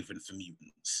safe haven for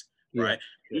mutants, right?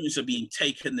 Mutants are being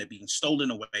taken, they're being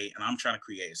stolen away, and I'm trying to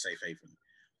create a safe haven.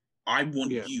 I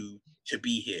want you to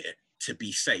be here to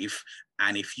be safe,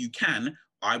 and if you can,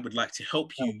 I would like to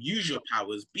help you use your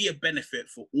powers, be a benefit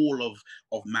for all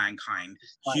of mankind,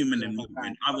 human and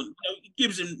mutant. It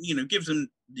gives him,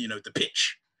 the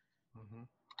pitch.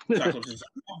 Cyclops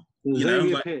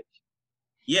pitch.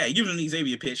 Yeah, he gives him the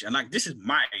Xavier pitch, and like, this is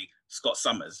my Scott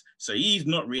Summers, so he's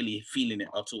not really feeling it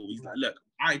at all. He's like, look,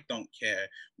 I don't care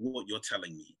what you're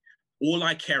telling me. All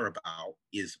I care about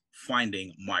is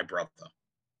finding my brother,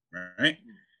 right?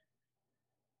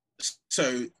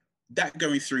 So that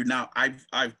going through now,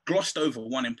 I've glossed over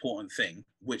one important thing,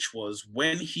 which was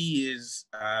when he is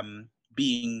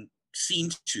being seen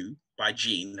to by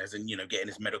Jean, as in, getting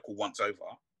his medical once over,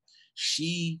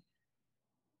 she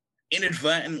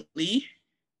inadvertently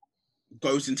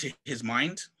goes into his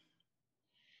mind.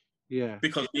 Yeah.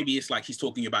 Because maybe it's like he's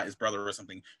talking about his brother or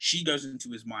something. She goes into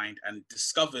his mind and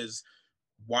discovers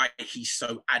why he's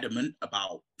so adamant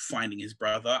about finding his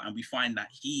brother. And we find that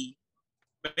he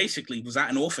basically was at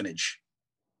an orphanage.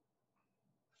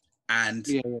 And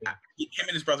him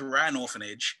and his brother were at an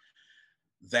orphanage.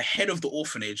 The head of the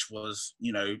orphanage was,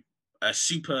 a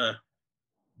super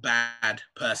bad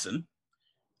person,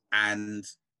 and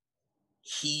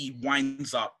he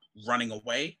winds up running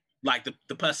away. Like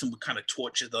the person would kind of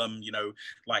torture them, you know,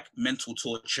 like mental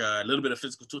torture, a little bit of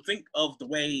physical torture. Think of the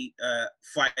way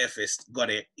Fire Fist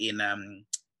got it in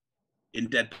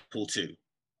Deadpool 2.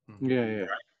 Yeah. Right?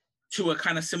 To a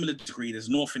kind of similar degree, there's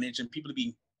an orphanage and people are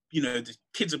being, you know, the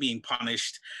kids are being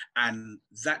punished, and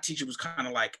that teacher was kind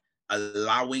of like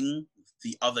allowing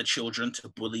the other children to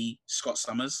bully Scott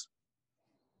Summers.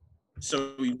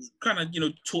 So he was kind of, you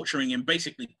know, torturing him,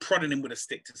 basically prodding him with a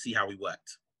stick to see how he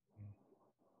worked.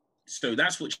 So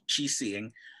that's what she's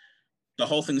seeing. The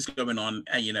whole thing's going on,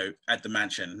 you know, at the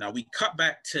mansion. Now we cut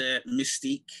back to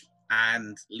Mystique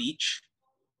and Leech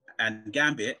and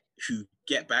Gambit, who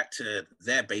get back to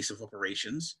their base of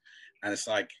operations. And it's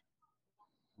like,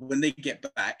 when they get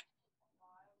back,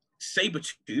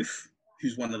 Sabretooth,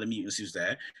 who's one of the mutants who's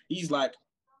there, he's like,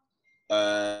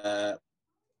 why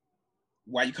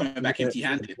are you coming back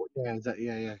empty-handed?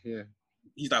 Yeah.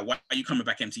 He's like, why are you coming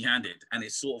back empty-handed? And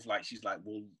it's sort of like, she's like,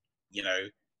 well, you know,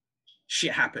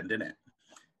 shit happened, didn't it?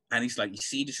 And he's like, you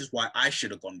see, this is why I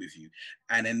should have gone with you.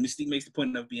 And then Mystique makes the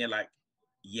point of being like,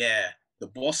 yeah, the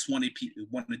boss wanted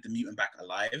the mutant back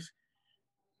alive.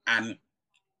 And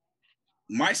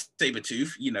my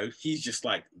Sabretooth, you know, he's just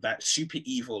like, that super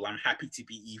evil, I'm happy to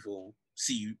be evil,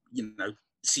 C-U-N-T.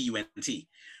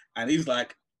 And he's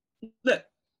like, look,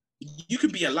 you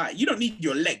can be alive. You don't need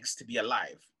your legs to be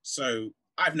alive. So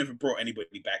I've never brought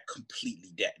anybody back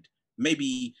completely dead.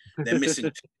 Maybe they're missing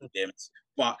two limbs,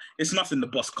 but it's nothing the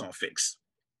boss can't fix.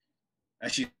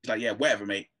 And she's like, yeah, whatever,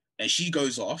 mate. And she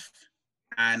goes off.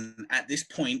 And at this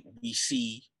point, we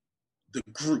see the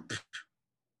group,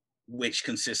 which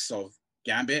consists of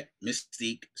Gambit,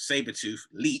 Mystique, Sabretooth,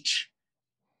 Leech,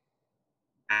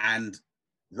 and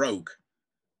Rogue.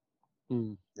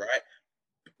 Right?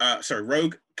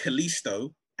 Rogue,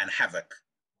 Callisto, and Havoc.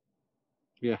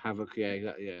 Yeah, Havoc,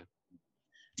 yeah.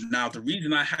 Now, the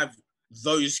reason I have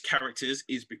those characters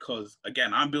is because,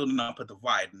 again, I'm building up a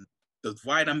divide. And the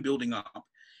divide I'm building up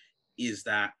is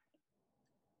that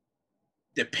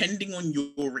depending on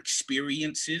your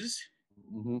experiences,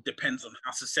 depends on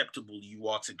how susceptible you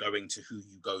are to going to who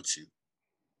you go to.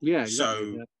 Yeah,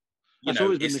 exactly. So, you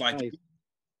know, it's like,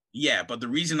 yeah, but the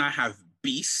reason I have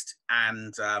Beast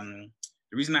and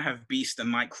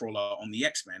Nightcrawler on the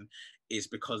X-Men is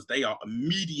because they are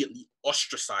immediately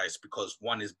ostracized because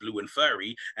one is blue and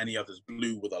furry and the other's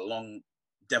blue with a long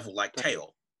devil-like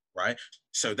tail, right?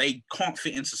 So they can't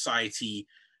fit in society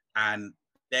and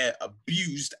they're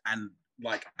abused. And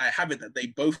like, I have it that they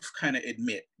both kind of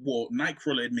admit, well,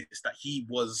 Nightcrawler admits that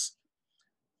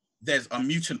there's a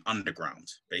mutant underground,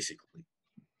 basically.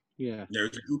 Yeah.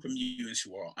 There's a group of mutants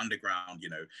who are underground, you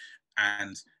know,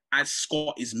 and as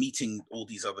Scott is meeting all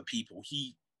these other people,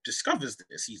 he discovers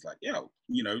this. He's like, yo,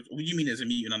 you know, what do you mean there's a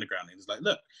mutant underground? And he's like,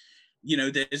 look, you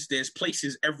know, there's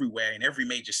places everywhere in every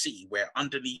major city where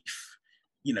underneath,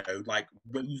 you know, like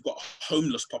when you've got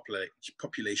homeless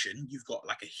population, you've got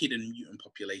like a hidden mutant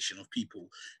population of people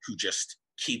who just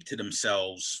keep to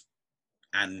themselves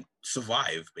and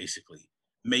survive, basically.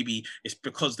 Maybe it's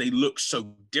because they look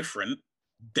so different,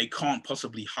 they can't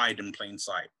possibly hide in plain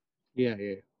sight. Yeah.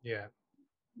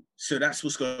 So that's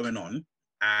what's going on.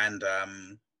 And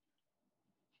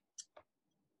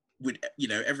with, you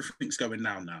know, everything's going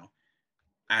down now.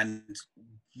 And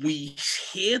we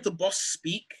hear the boss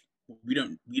speak. We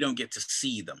don't get to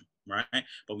see them, right?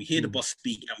 But we hear the boss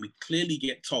speak, and we clearly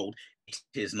get told it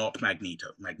is not Magneto.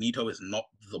 Magneto is not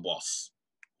the boss,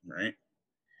 right?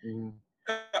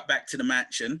 Cut back to the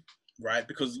mansion, right?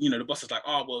 Because, you know, the boss is like,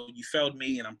 oh, well, you failed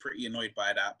me and I'm pretty annoyed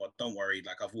by that, but don't worry,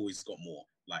 like, I've always got more.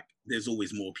 Like, there's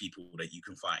always more people that you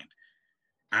can find.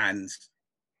 And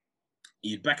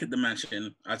you're back at the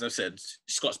mansion. As I said,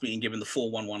 Scott's being given the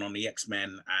 411 on the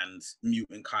X-Men and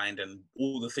mutant kind and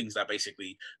all the things that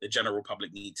basically the general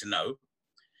public need to know.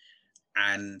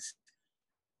 And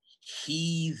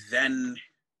he then,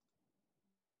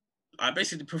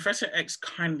 basically, Professor X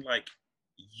kind of like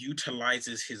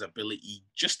utilizes his ability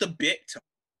just a bit to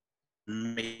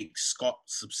make Scott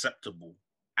susceptible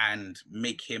and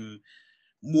make him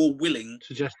more willing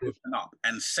to open up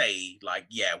and say, like,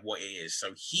 yeah, what it is.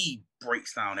 So he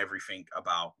breaks down everything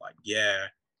about, like, yeah,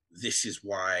 this is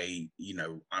why, you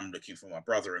know, I'm looking for my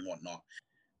brother and whatnot.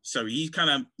 So he's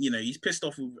kind of, you know, he's pissed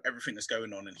off with everything that's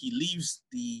going on, and he leaves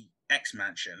the X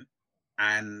Mansion,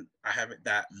 and I have it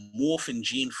that Morph and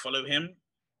Jean follow him.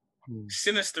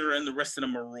 Sinister and the rest of the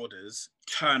Marauders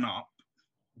turn up,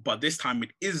 but this time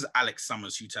it is Alex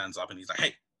Summers who turns up, and he's like,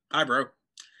 hey, hi, bro.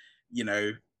 You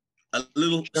know, a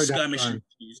little skirmish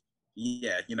ensues.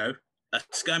 Yeah, you know, a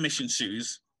skirmish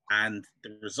ensues, And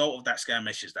the result of that scare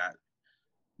mesh is that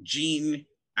Jean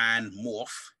and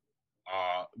Morph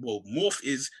Morph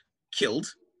is killed,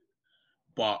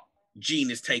 but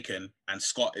Jean is taken, and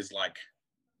Scott is like,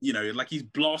 like he's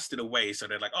blasted away. So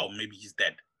they're like, oh, maybe he's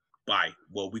dead. Bye.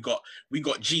 Well, we got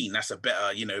Jean. That's a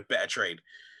better trade.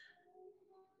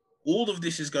 All of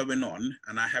this is going on,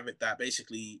 and I have it that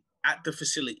basically at the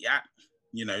facility, at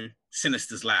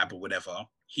Sinister's lab or whatever,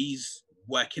 he's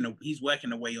working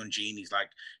away on Jean. He's like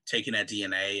taking her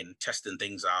DNA and testing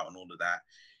things out and all of that.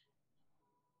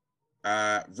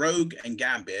 Rogue and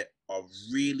Gambit are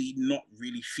really not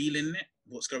really feeling it.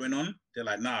 What's going on? They're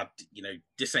like, nah,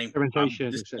 this ain't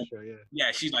etc.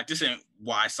 Yeah, she's like, this ain't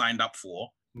what I signed up for.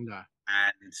 No.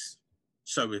 And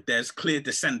so there's clear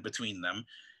dissent between them.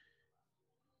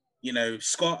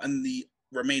 Scott and the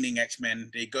remaining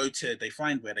X-Men, they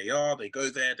find where they are, they go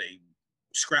there, they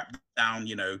scrap down,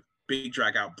 big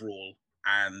drag out brawl,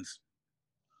 and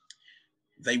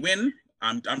they win.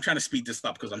 I'm trying to speed this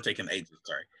up because I'm taking ages,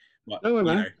 sorry. But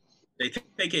they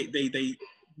take it, they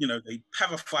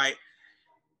have a fight.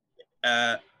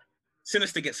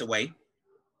 Sinister gets away,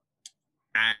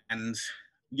 and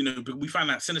but we find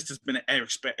out Sinister's been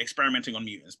experimenting on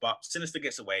mutants, but Sinister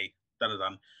gets away,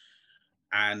 done.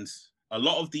 And a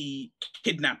lot of the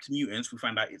kidnapped mutants, we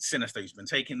find out it's Sinister who's been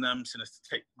taking them.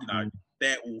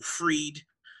 They're all freed.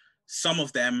 Some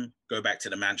of them go back to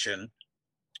the mansion,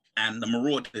 and the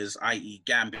Marauders, i.e.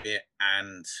 Gambit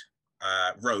and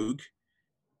Rogue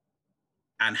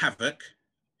and Havoc,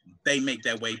 they make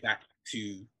their way back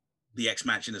to the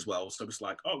X-Mansion as well. So it's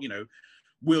like, oh,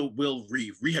 we'll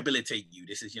rehabilitate you.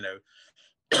 This is,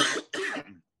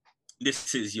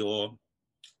 this is your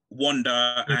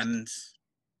Wanda and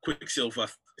Quicksilver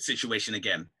situation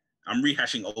again. I'm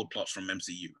rehashing old plots from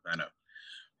MCU, I know.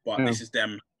 But this is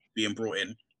them being brought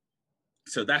in.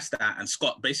 So that's that. And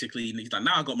Scott basically, he's like,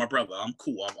 now I got my brother. I'm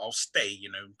cool. I'll stay,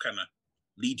 kind of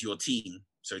lead your team,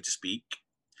 so to speak.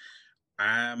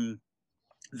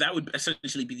 That would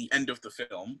essentially be the end of the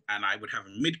film, and I would have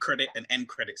a mid-credit and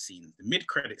end-credit scene. The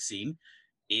mid-credit scene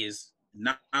is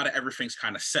now that everything's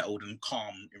kind of settled and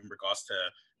calm in regards to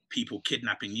people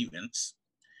kidnapping mutants.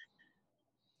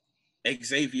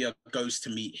 Xavier goes to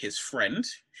meet his friend,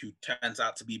 who turns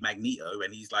out to be Magneto,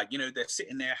 and he's like, they're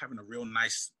sitting there having a real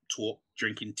nice talk,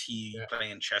 drinking tea,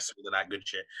 playing chess, all of that good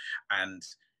shit. And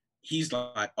he's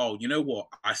like, oh, you know what?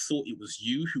 I thought it was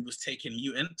you who was taking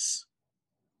mutants.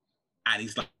 And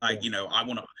he's like, I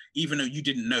want to, even though you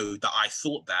didn't know that I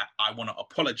thought that, I want to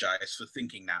apologize for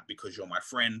thinking that because you're my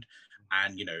friend.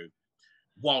 And,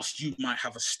 whilst you might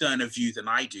have a sterner view than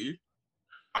I do,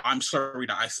 I'm sorry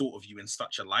that I thought of you in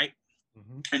such a light.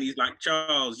 Mm-hmm. And he's like,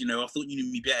 Charles, I thought you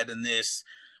knew me better than this,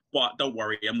 but don't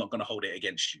worry, I'm not going to hold it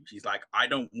against you. He's like, I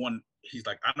don't want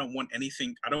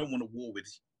anything. I don't want a war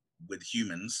with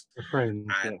humans.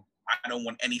 Friends, and I don't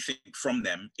want anything from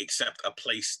them except a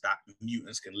place that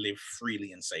mutants can live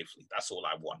freely and safely. That's all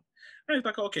I want. And he's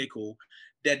like, okay, cool.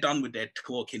 They're done with their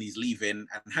talk and he's leaving.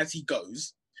 And as he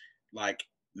goes, like,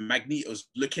 Magneto's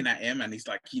looking at him and he's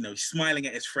like, smiling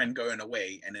at his friend going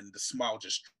away. And then the smile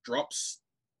just drops.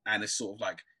 And it's sort of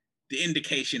like, the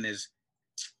indication is,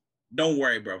 don't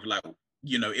worry, bro. Like,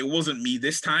 it wasn't me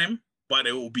this time, but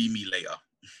it will be me later.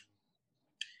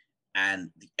 And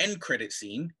the end credit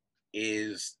scene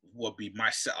would be my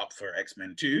setup for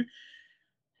X-Men 2,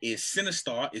 is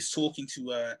Sinister is talking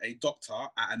to a doctor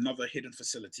at another hidden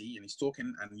facility, and he's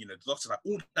talking, and the doctor's like,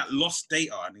 all that lost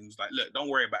data, and he's like, look, don't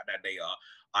worry about that data.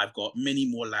 I've got many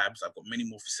more labs, I've got many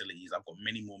more facilities, I've got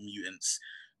many more mutants.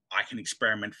 I can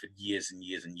experiment for years and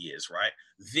years and years, right?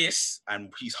 This,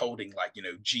 and he's holding like,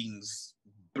 Jean's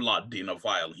blood in a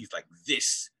vial. He's like,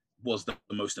 this was the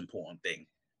most important thing.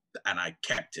 And I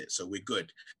kept it, so we're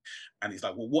good. And he's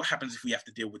like, well, what happens if we have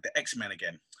to deal with the X-Men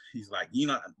again? He's like,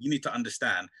 you need to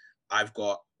understand, I've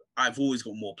always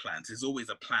got more plans. There's always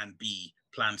a plan B,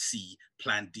 plan C,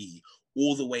 plan D,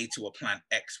 all the way to a plan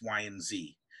X, Y, and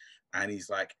Z. And he's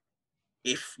like,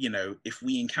 if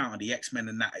we encounter the X-Men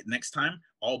in that next time,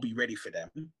 I'll be ready for them,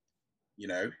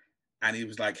 And he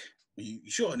was like, you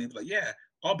sure? And he was like, yeah,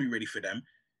 I'll be ready for them.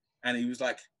 And he was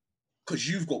like, because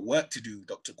you've got work to do,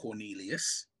 Dr.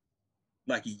 Cornelius.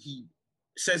 Like, he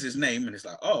says his name and it's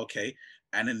like, oh, okay.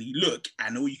 And then you look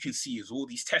and all you can see is all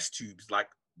these test tubes like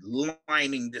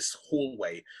lining this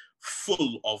hallway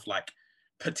full of like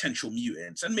potential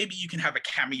mutants. And maybe you can have a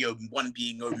cameo, one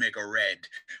being Omega Red,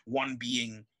 one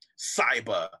being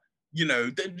Cyber, there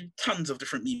are tons of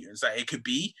different mutants that it could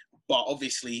be. But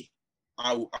obviously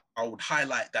I would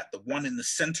highlight that the one in the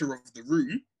center of the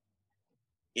room,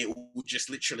 it will just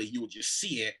literally, you will just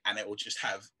see it and it will just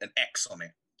have an X on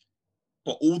it.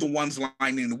 but all the ones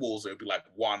lining the walls, it would be like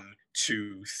 1,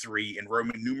 2, 3 in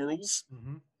Roman numerals,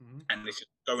 and it's just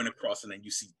going across, and then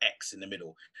you see X in the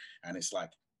middle, and it's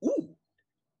like, ooh,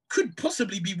 could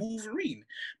possibly be Wolverine,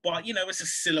 but you know, it's a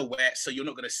silhouette, so you're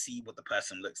not going to see what the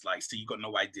person looks like, so you got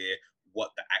no idea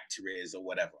what the actor is or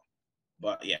whatever.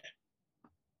 But yeah,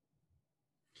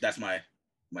 that's my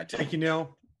take. Thank you,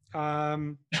 Neil.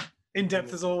 In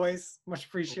depth as always, much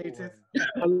appreciated.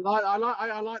 I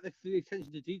like the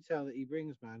attention to detail that he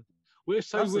brings, man. We're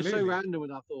so random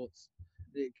with our thoughts.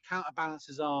 It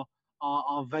counterbalances our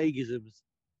vagisms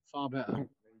far better.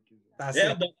 That's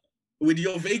it. But with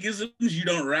your vagisms, you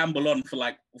don't ramble on for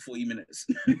like 40 minutes.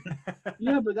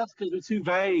 Yeah, but that's because we're too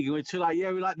vague. We're too like,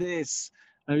 yeah, we like this,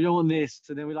 and we don't want this,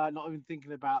 and then we're like not even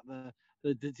thinking about the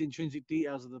intrinsic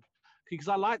details of the. Because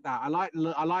I like that. I like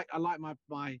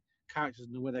my characters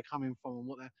and where they're coming from and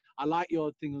what they're. I like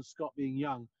your thing of Scott being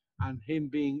young and him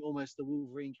being almost the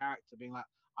Wolverine character, being like,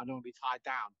 I don't want to be tied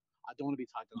down. I don't want to be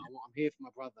tied down. I'm here for my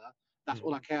brother. That's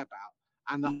all I care about.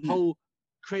 And the whole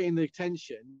creating the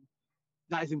tension,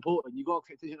 that is important. You got to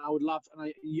create tension. I would love, and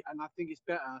I think it's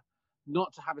better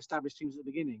not to have established teams at the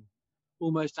beginning,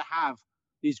 almost to have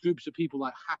these groups of people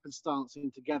like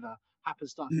happenstancing together,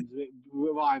 happenstancing to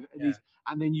arrive,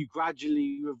 and then you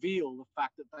gradually reveal the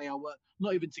fact that they are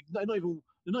they're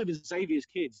not even Xavier's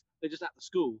kids. They're just at the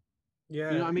school.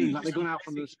 Yeah, you know what I mean. Like they've gone out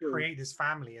from the school. Create this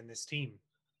family and this team.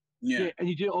 Yeah, and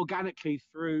you do it organically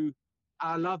through.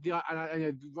 I love the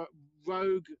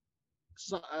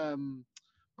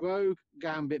Rogue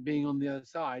Gambit being on the other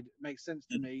side makes sense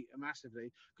to me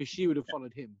massively because she would have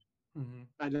followed him.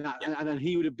 And then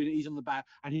he would have been. He's on the bad,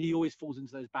 and he always falls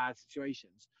into those bad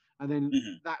situations. And then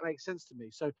that makes sense to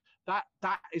me. So that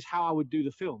is how I would do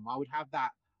the film. I would have that.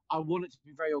 I want it to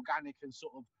be very organic and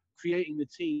sort of creating the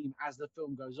team as the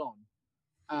film goes on.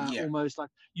 Almost like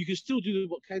you can still do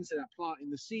what Ken said, planting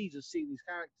the seeds of seeing these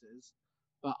characters,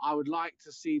 but I would like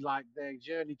to see like their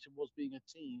journey towards being a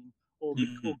team or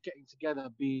getting together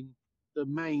being the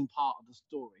main part of the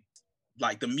story.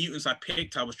 Like the mutants I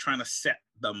picked, I was trying to set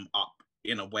them up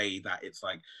in a way that it's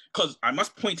like, because I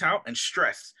must point out and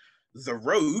stress the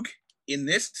Rogue in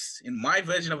my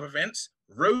version of events,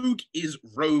 Rogue is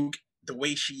Rogue the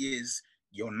way she is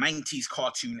your 90s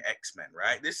cartoon X-Men,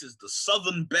 right? This is the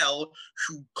Southern Belle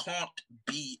who can't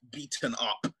be beaten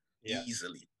up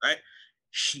easily, right?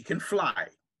 She can fly.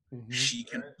 She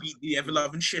can beat the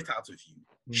ever-loving shit out of you.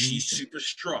 She's super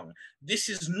strong. This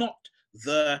is not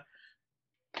the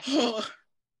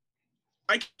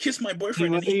I kiss my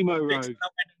boyfriend and emo Rogue. Rogue.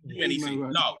 Do anything.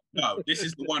 No. This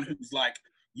is the one who's like,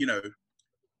 you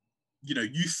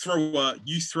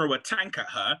throw a tank at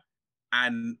her,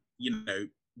 and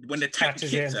when the tank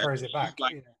hits her, throws it back.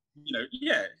 Like,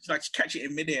 it's like catch it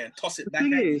in midair and toss it back. The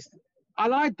thing is, I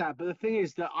like that, but the thing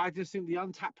is that I just think the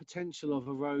untapped potential of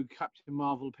a Rogue Captain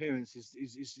Marvel appearance is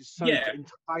so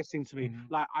enticing to me.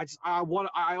 Like I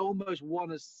almost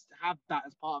want to have that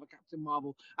as part of a Captain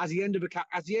Marvel as the end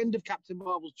of Captain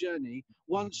Marvel's journey.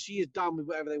 Once she is done with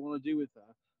whatever they want to do with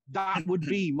her, that would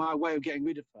be my way of getting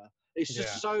rid of her. It's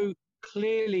just so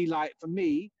clearly, like for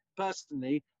me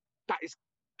personally, that is,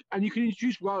 and you can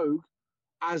introduce Rogue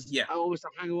as almost a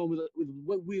hang on with.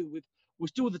 We're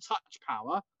still with the touch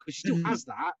power because she still has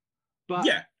that, but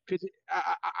because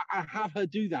I have her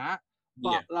do that,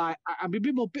 but like I'd be a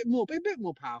bit more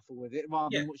powerful with it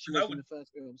rather than what she was in the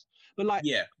first films. But like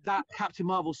that Captain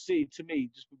Marvel seed to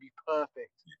me just would be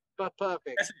perfect, but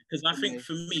perfect. Because I think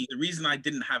for me, the reason I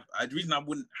wouldn't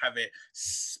have it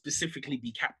specifically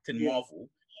be Captain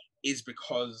Marvel is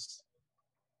because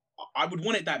I would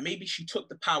want it that maybe she took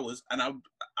the powers, and I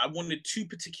wanted two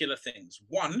particular things.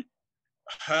 One,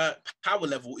 her power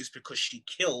level is because she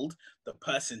killed the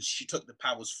person she took the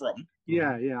powers from.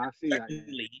 I see that.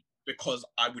 Secondly, because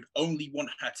I would only want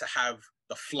her to have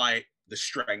the flight, the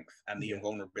strength, and the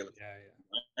invulnerability.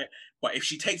 Right? But if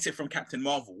she takes it from Captain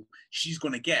Marvel, she's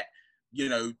gonna get,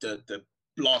 the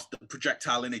blast, the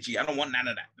projectile energy. I don't want none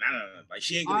of that. No. Like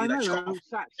she ain't gonna be like.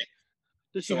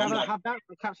 Does she have that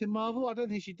from Captain Marvel? I don't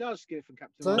think she does get it from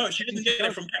Captain Marvel. No, she doesn't get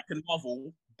it from Captain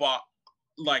Marvel, but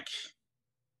like.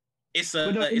 It's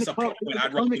a problem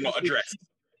I'd rather not address.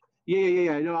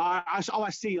 Yeah. No, I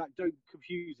see. Like, don't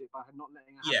confuse it by not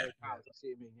letting her have those powers. I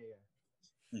see what you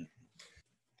mean.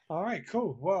 All right,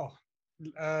 cool. Well,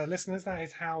 listeners, that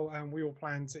is how we all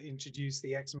plan to introduce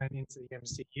the X-Men into the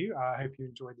MCU. I hope you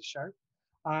enjoyed the show.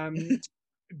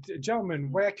 Gentlemen,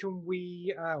 where can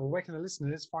the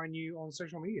listeners find you on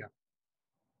social media?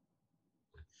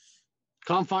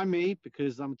 Can't find me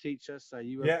because I'm a teacher. So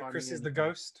you. Chris is the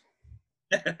ghost.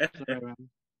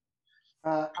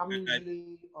 I'm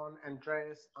usually on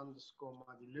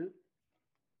Andreas_Madilu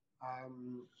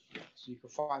So you can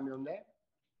find me on there.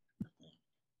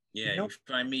 Yeah, you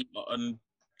find me on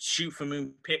Shoot for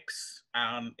Moon Pics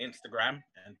on Instagram,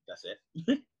 and that's it.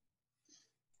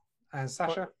 And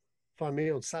Sasha? Find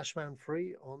me on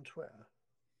Sashman3 on Twitter.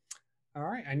 All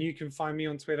right, and you can find me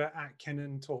on Twitter at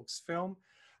Kenan Talks Film.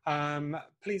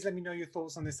 Please let me know your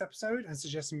thoughts on this episode and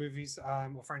suggest some movies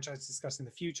or franchises to discuss in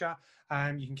the future.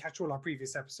 You can catch all our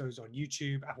previous episodes on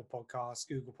YouTube, Apple Podcasts,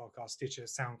 Google Podcasts, Stitcher,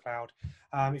 SoundCloud.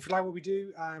 If you like what we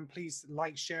do, please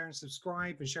like, share, and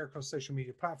subscribe, and share across social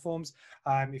media platforms.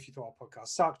 If you thought our podcast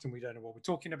sucked and we don't know what we're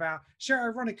talking about, share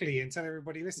ironically and tell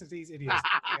everybody, listen to these idiots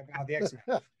about the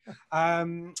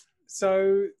X-Men.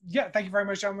 So, yeah, thank you very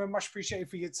much, gentlemen. Much appreciated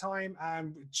for your time.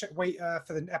 And wait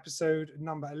for the episode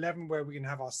number 11, where we're going to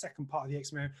have our second part of the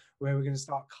X-Men, where we're going to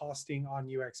start casting our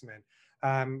new X-Men.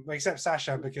 Except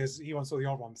Sasha, because he wants all the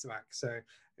old ones back. So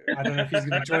I don't know if he's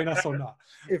going to join us or not.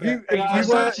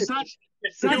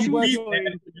 Sachi will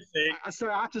join.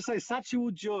 Sorry, I have to say, Sachi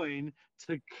will join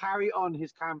to carry on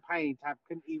his campaign to have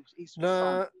Clint Eastwood.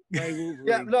 No, no. You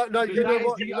know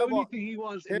what? The only thing he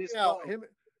wants in this world.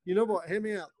 You know what? Hear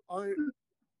me out. I'm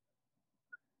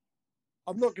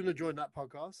not going to join that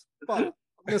podcast, but I'm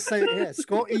going to say it here.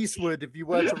 Scott Eastwood, if you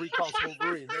were to recast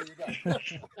Wolverine, there you go.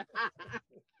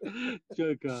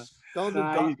 Joker.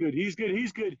 He's good.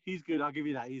 I'll give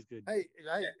you that. He's good. Hey,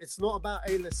 it's not about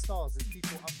A-list stars. It's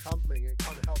people upcoming. It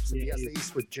kind of helps if he has the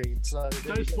Eastwood gene. So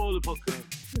don't spoil the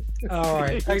podcast. All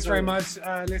right. Thanks very much,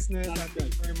 listeners. Thank you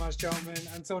very much, gentlemen.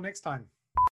 Until next time.